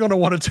you're definitely going to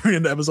want to tune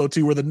into episode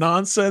 2 where the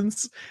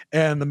nonsense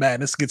and the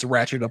madness gets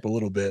ratcheted up a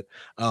little bit.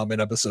 In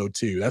episode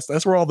 2,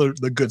 that's where all the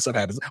good stuff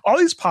happens. All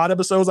these pod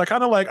episodes, I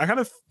kind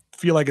of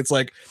feel like it's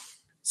like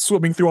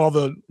swimming through all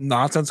the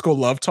nonsensical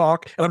love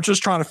talk, and I'm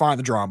just trying to find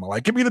the drama.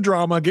 Like, give me the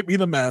drama, give me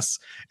the mess,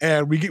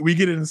 and we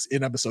get it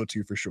in episode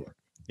 2 for sure.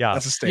 Yeah,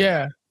 that's a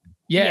statement.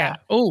 Yeah.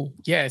 Oh,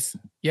 yes.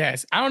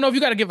 I don't know if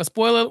you got to give a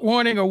spoiler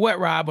warning or what,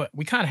 Rob, but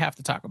we kind of have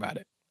to talk about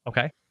it.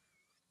 Okay.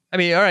 I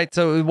mean, all right.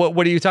 So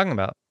what are you talking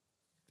about?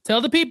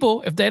 Tell the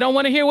people if they don't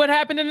want to hear what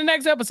happened in the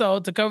next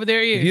episode to cover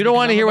their ears. If you don't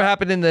want to hear what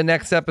happened in the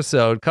next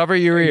episode, cover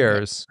your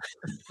ears.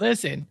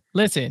 Listen,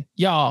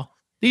 y'all.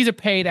 These are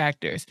paid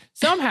actors.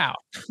 Somehow,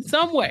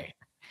 some way,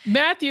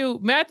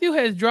 Matthew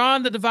has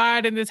drawn the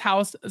divide in this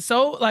house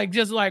so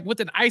just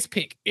with an ice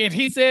pick, and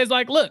he says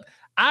look,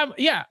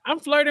 I'm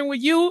flirting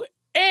with you.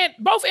 And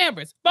both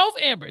Ambers.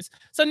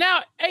 So now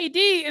AD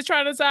is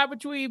trying to decide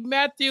between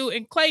Matthew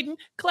and Clayton.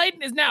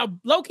 Clayton is now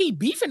low-key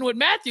beefing with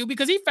Matthew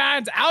because he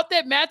finds out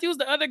that Matthew's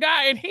the other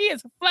guy, and he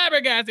is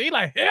flabbergasted. He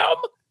like, him?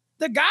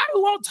 the guy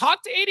who won't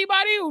talk to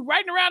anybody, who's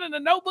writing around in the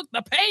notebook,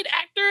 the paid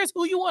actors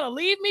who you want to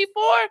leave me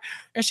for?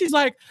 And she's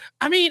like,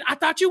 I mean, I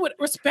thought you would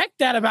respect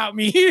that about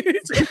me.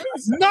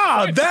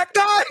 Nah, that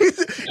guy,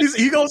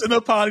 he goes in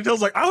the pod, he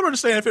tells like, I don't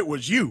understand if it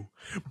was you,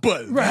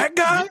 but that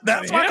guy,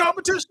 that's my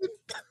competition.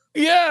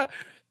 Yeah.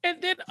 And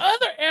then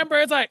other Amber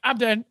is like, I'm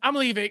done. I'm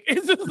leaving.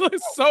 It's just like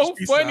so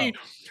funny.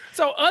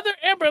 So other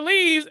Amber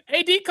leaves.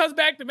 AD comes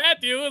back to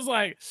Matthew. It's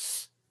like,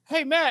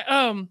 hey, Matt,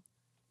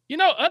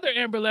 other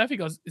Amber left. He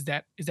goes, is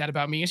that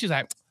about me? And she's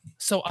like,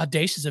 so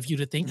audacious of you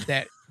to think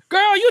that.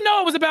 Girl, you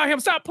know it was about him.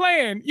 Stop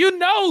playing. You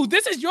know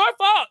this is your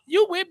fault.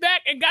 You went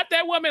back and got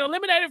that woman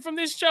eliminated from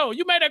this show.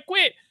 You made her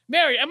quit.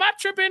 Mary, am I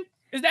tripping?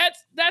 Is that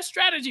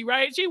strategy,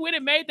 right? She went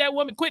and made that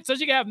woman quit so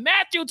she could have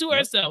Matthew to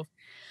herself.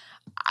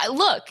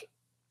 Look,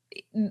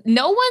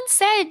 no one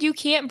said you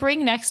can't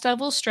bring next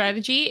level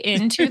strategy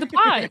into the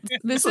pod.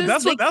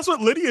 That's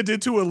what Lydia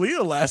did to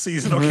Aaliyah last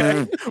season,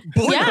 okay?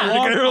 Bully her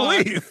to get her to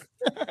leave.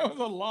 That was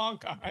a long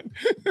con.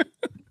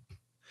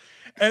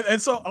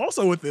 and so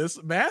also with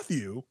this,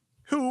 Matthew,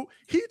 who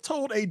he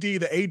told AD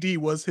that AD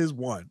was his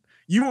one.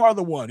 You are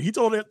the one. He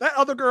told it, that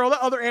other girl, that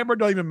other Amber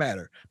don't even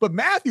matter. But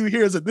Matthew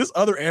hears that this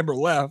other Amber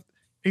left.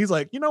 He's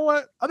like, you know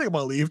what? I think I'm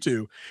gonna leave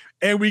too.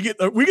 And we get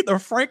the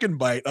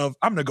Frankenbite of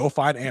I'm gonna go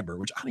find Amber,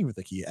 which I don't even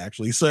think he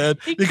actually said.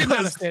 He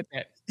because said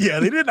that.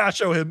 Yeah, they did not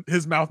show him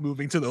his mouth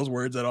moving to those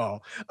words at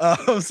all.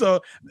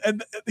 So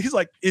and he's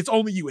like, it's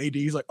only you, AD.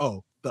 He's like,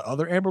 oh, the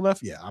other Amber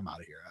left? Yeah, I'm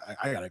out of here.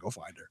 I gotta go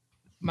find her.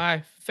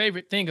 My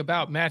favorite thing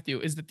about Matthew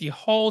is that the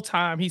whole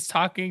time he's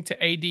talking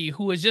to AD,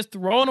 who has just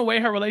thrown away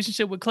her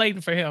relationship with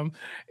Clayton for him,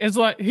 is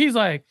like he's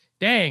like,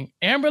 dang,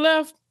 Amber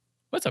left?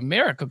 What's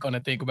America gonna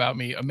think about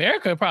me?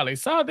 America probably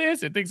saw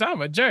this and thinks I'm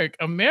a jerk.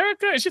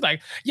 America? And she's like,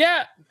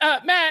 yeah,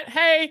 Matt,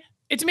 hey,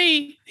 it's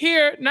me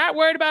here, not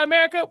worried about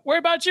America, worried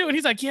about you. And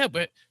he's like, yeah,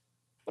 but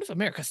what if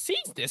America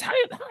sees this? How are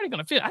they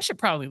gonna feel? I should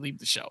probably leave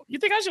the show. You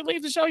think I should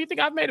leave the show? You think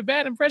I've made a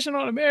bad impression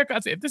on America? I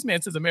said, if this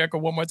man says America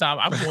one more time,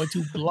 I'm going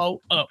to blow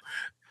up.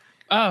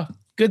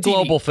 Good TV.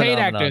 Global paid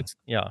phenomenon. Actors.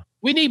 Yeah.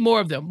 We need more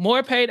of them.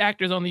 More paid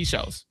actors on these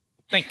shows.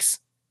 Thanks.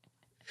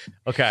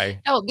 Okay.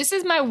 Oh, this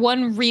is my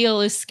one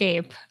real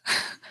escape.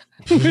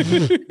 All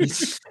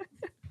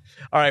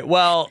right.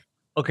 Well,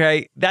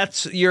 okay.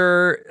 That's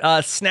your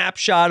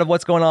snapshot of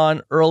what's going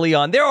on early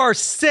on. There are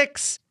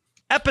 6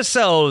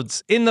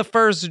 episodes in the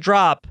first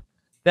drop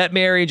that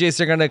Mary and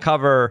Jason are going to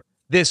cover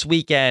this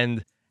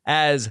weekend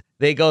as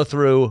they go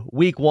through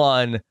week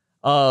 1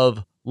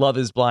 of Love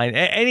is Blind.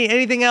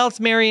 Anything else,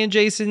 Mary and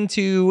Jason,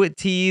 to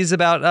tease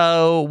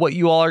about what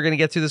you all are going to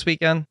get to this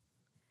weekend?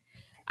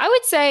 I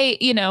would say,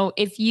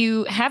 if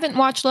you haven't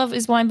watched Love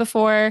is Blind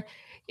before,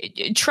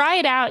 try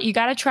it out. You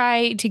got to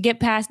try to get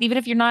past, even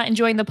if you're not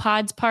enjoying the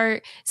pods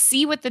part,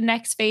 see what the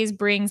next phase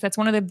brings. That's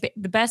one of the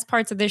best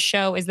parts of this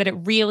show, is that it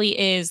really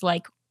is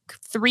like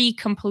 3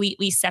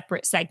 completely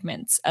separate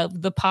segments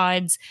of the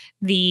pods,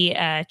 the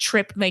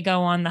trip they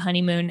go on, the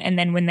honeymoon, and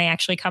then when they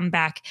actually come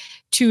back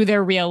to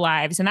their real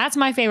lives. And that's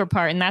my favorite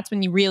part. And that's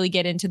when you really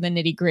get into the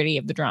nitty gritty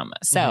of the drama.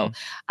 So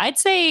I'd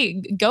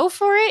say go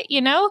for it,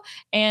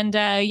 and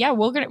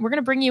we're going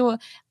to bring you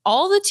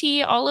all the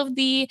tea, all of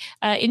the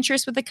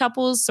interest with the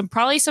couples,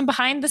 probably some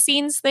behind the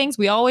scenes things.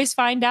 We always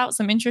find out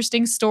some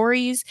interesting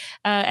stories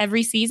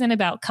every season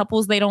about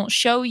couples they don't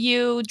show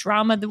you,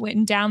 drama that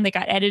went down, that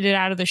got edited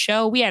out of the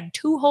show. We had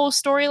 2 whole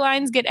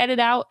storylines get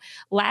edited out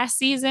last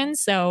season.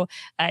 So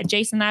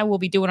Jason and I will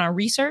be doing our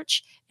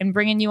research and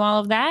bringing you all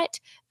of that.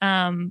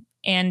 I'm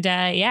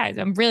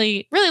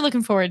really, really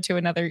looking forward to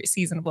another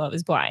season of Love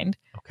is Blind.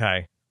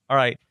 Okay. All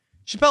right.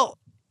 Chappelle,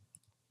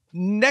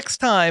 next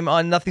time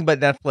on Nothing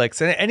But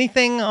Netflix,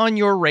 anything on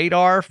your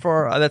radar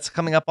for that's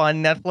coming up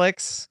on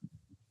Netflix?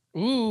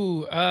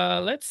 Ooh,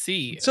 let's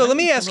see. So let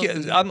me ask you,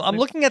 I'm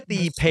looking at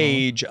the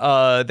page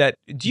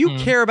do you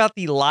care about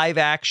the live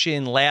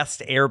action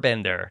Last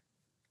Airbender?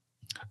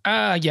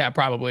 Yeah,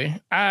 probably.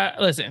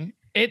 Listen,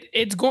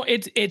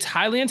 it's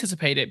highly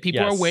anticipated.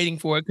 People are waiting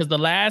for it because the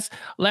last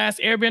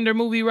Airbender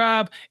movie,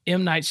 Rob,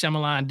 M. Night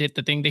Shyamalan did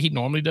the thing that he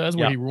normally does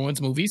where he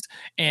ruins movies,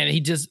 and he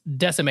just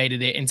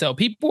decimated it. And so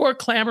people are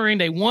clamoring.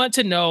 They want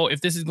to know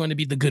if this is going to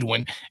be the good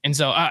one. And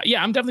so,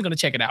 I'm definitely going to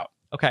check it out.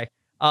 Okay.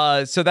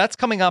 So that's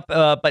coming up,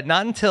 but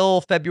not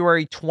until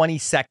February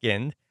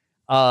 22nd.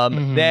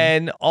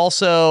 Then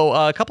also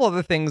a couple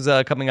other things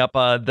coming up.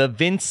 The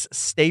Vince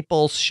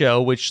Staples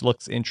Show, which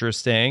looks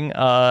interesting.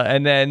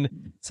 And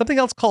then something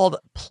else called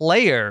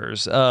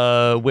Players,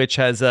 which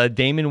has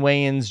Damon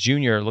Wayans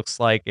Jr. Looks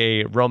like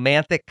a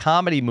romantic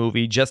comedy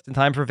movie just in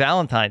time for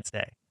Valentine's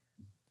Day.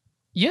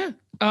 Yeah.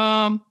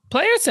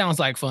 Players sounds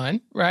like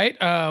fun, right?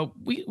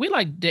 We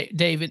like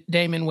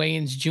Damon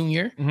Wayans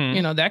Jr.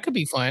 That could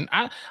be fun.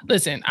 I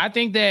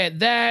think that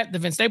the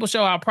Vince Staples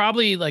Show, I'll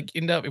probably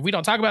end up, if we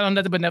don't talk about it on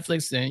Nothing But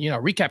Netflix, then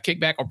Recap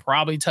Kickback will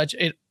probably touch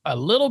it a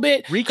little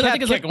bit. Recap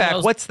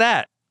Kickback, what's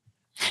that?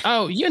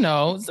 Oh,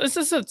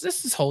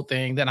 this whole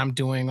thing that I'm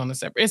doing on the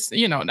separate. It's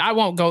I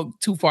won't go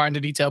too far into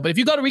detail, but if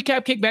you go to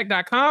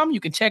recapkickback.com, you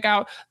can check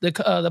out the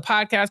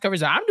podcast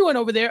coverage that I'm doing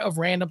over there of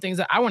random things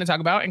that I want to talk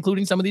about,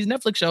 including some of these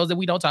Netflix shows that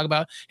we don't talk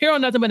about here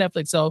on Nothing But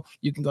Netflix. So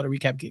you can go to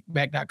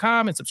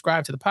recapkickback.com and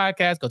subscribe to the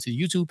podcast. Go to the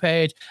YouTube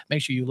page.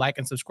 Make sure you like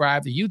and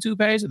subscribe to the YouTube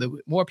page so that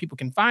more people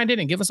can find it,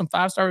 and give us some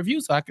 5-star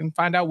reviews so I can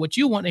find out what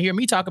you want to hear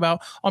me talk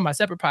about on my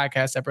separate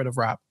podcast, separate of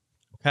Rob.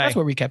 Okay. That's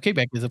what Recap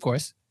Kickback is, of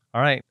course.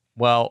 All right.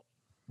 Well,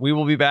 we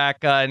will be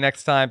back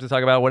next time to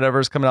talk about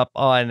whatever's coming up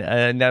on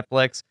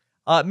Netflix.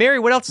 Mary,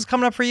 what else is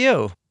coming up for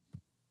you?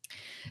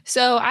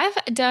 So I've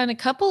done a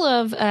couple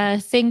of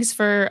things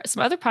for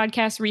some other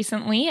podcasts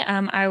recently.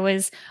 I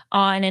was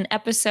on an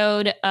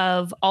episode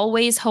of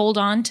Always Hold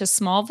On to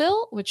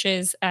Smallville, which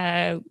is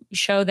a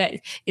show that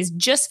is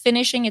just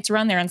finishing its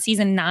run. They're on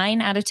season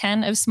 9 out of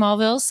 10 of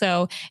Smallville.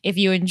 So if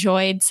you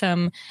enjoyed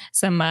some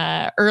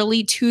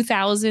early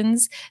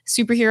 2000s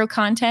superhero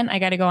content, I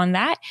got to go on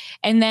that.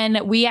 And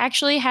then we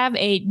actually have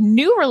a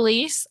new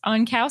release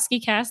on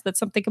Kowski Cast that's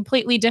something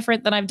completely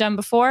different than I've done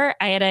before.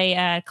 I had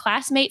a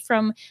classmate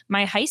from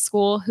my high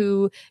school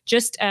who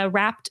just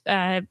wrapped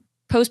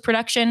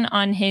post-production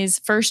on his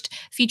first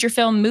feature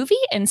film movie.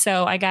 And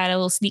so I got a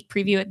little sneak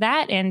preview at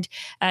that and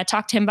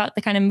talked to him about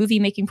the kind of movie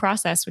making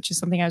process, which is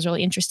something I was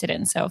really interested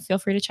in. So feel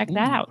free to check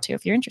that out too,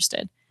 if you're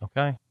interested.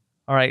 Okay.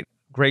 All right.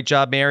 Great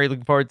job, Mary.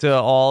 Looking forward to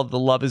all the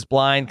Love is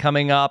Blind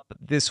coming up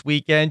this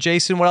weekend.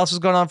 Jason, what else is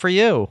going on for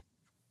you?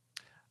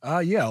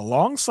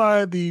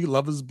 Alongside the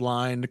Love is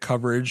Blind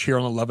coverage here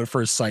on the Love at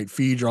First Sight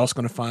feed, you're also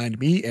going to find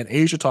me and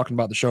Asia talking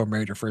about the show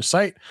Married at First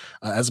Sight.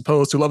 As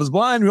opposed to Love is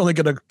Blind, we only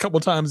get a couple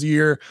times a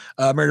year.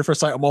 Married at First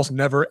Sight almost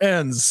never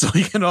ends. So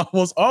you can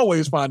almost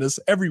always find us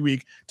every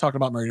week talking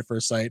about Married at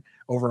First Sight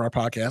over on our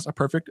podcast, A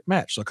Perfect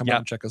Match. So come out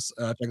and check us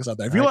out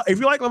there. If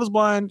you like Love is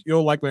Blind,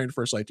 you'll like Married at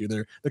First Sight too.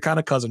 They're the kind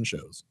of cousin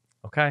shows.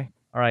 Okay.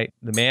 All right.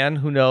 The man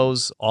who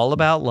knows all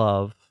about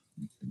love,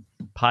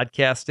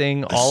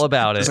 podcasting, all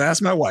about it. Just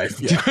ask my wife.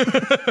 Yeah.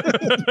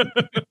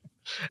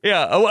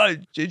 Yeah.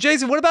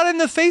 Jason, what about in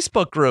the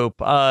Facebook group?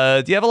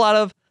 Do you have a lot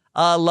of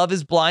Love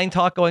is Blind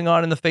talk going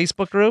on in the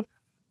Facebook group?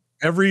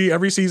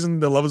 Every season,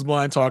 the Love is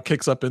Blind talk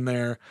kicks up in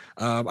there.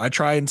 I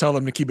try and tell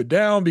them to keep it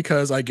down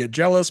because I get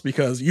jealous,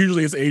 because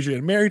usually it's Asia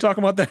and Mary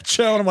talking about that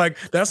show, and I'm like,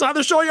 that's not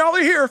the show y'all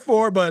are here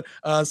for. But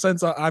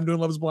since I'm doing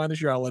Love is Blind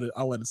this year, I'll let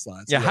it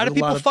slide. So, how do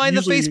people find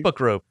the Facebook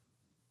group?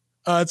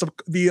 It's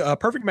the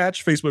Perfect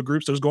Match Facebook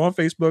group. So just go on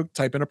Facebook,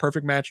 type in A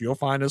Perfect Match. You'll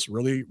find us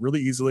really, really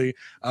easily.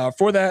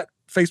 For that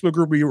Facebook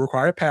group, we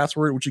require a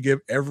password, which you give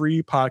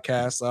every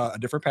podcast a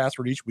different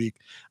password each week.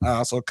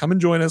 So come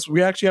and join us.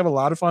 We actually have a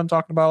lot of fun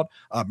talking about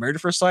Married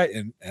at First Sight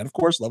and of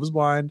course Love is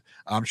Blind.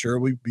 I'm sure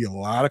we'll be a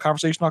lot of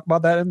conversation talking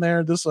about that in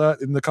there this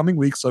in the coming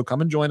weeks. So come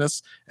and join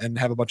us and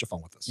have a bunch of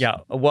fun with us. Yeah.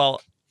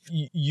 Well,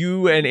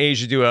 you and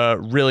Asia do a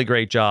really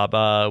great job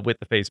with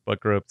the Facebook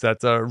groups.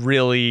 That's a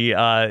really,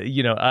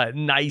 a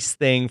nice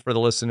thing for the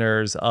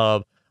listeners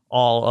of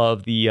all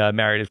of the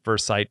Married at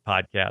First Sight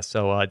podcasts.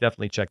 So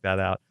definitely check that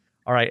out.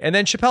 All right. And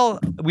then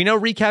Chappelle, we know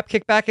Recap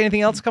Kickback.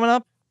 Anything else coming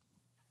up?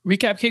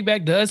 Recap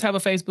Kickback does have a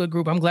Facebook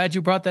group. I'm glad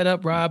you brought that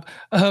up, Rob.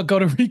 Go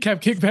to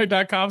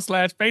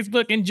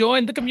recapkickback.com/Facebook and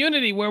join the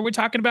community where we're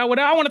talking about what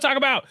I want to talk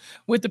about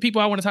with the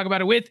people I want to talk about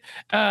it with.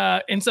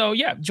 And so,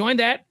 join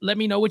that. Let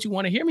me know what you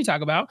want to hear me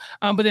talk about.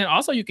 But then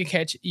also you can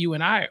catch you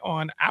and I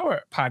on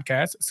our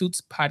podcast,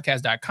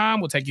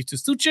 suitspodcast.com. We'll take you to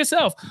Suits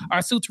Yourself,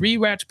 our Suits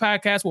Rewatch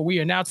podcast, where we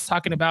are now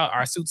talking about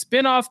our Suits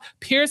spinoff,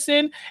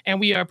 Pearson. And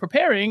we are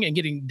preparing and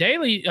getting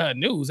daily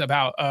news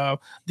about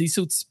the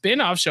Suits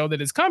spinoff show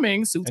that is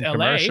coming, Suits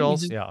LA.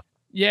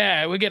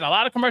 Yeah, we get a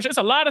lot of commercials. It's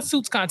a lot of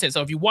Suits content.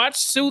 So if you watched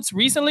Suits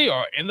recently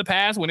or in the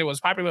past when it was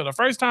popular the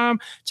first time,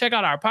 check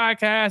out our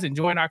podcast and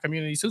join our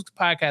community,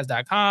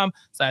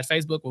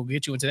 suitspodcast.com/Facebook. We'll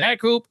get you into that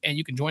group and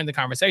you can join the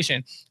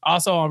conversation.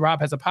 Also on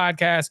Rob Has a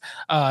Podcast,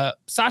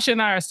 Sasha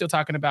and I are still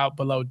talking about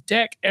Below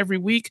Deck every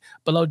week.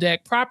 Below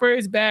Deck proper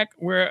is back.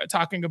 We're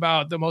talking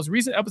about the most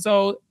recent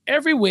episode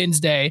every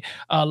Wednesday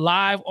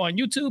live on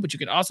YouTube, but you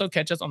can also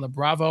catch us on the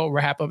Bravo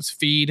Wrap-Ups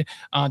feed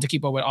to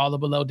keep up with all the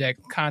Below Deck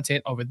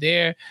content over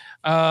there.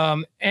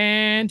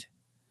 And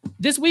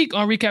this week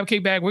on Recap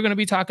Kickback, we're going to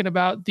be talking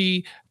about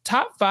the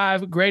top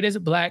 5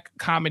 greatest Black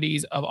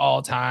comedies of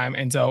all time.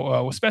 And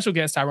so special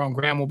guest Tyrone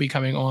Graham will be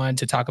coming on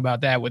to talk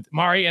about that with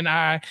Mari and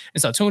I.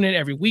 And so tune in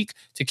every week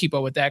to keep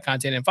up with that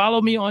content and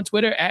follow me on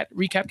Twitter at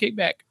Recap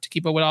Kickback to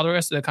keep up with all the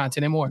rest of the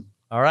content and more.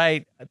 All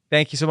right.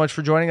 Thank you so much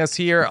for joining us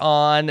here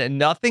on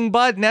Nothing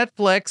But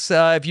Netflix.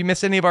 If you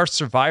missed any of our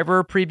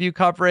Survivor preview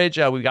coverage,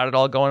 we got it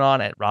all going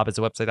on at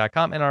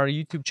robisawebsite.com and our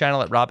YouTube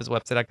channel at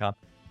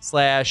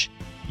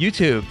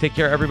robisawebsite.com/YouTube. Take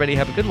care, everybody.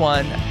 Have a good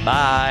one.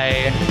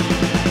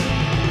 Bye.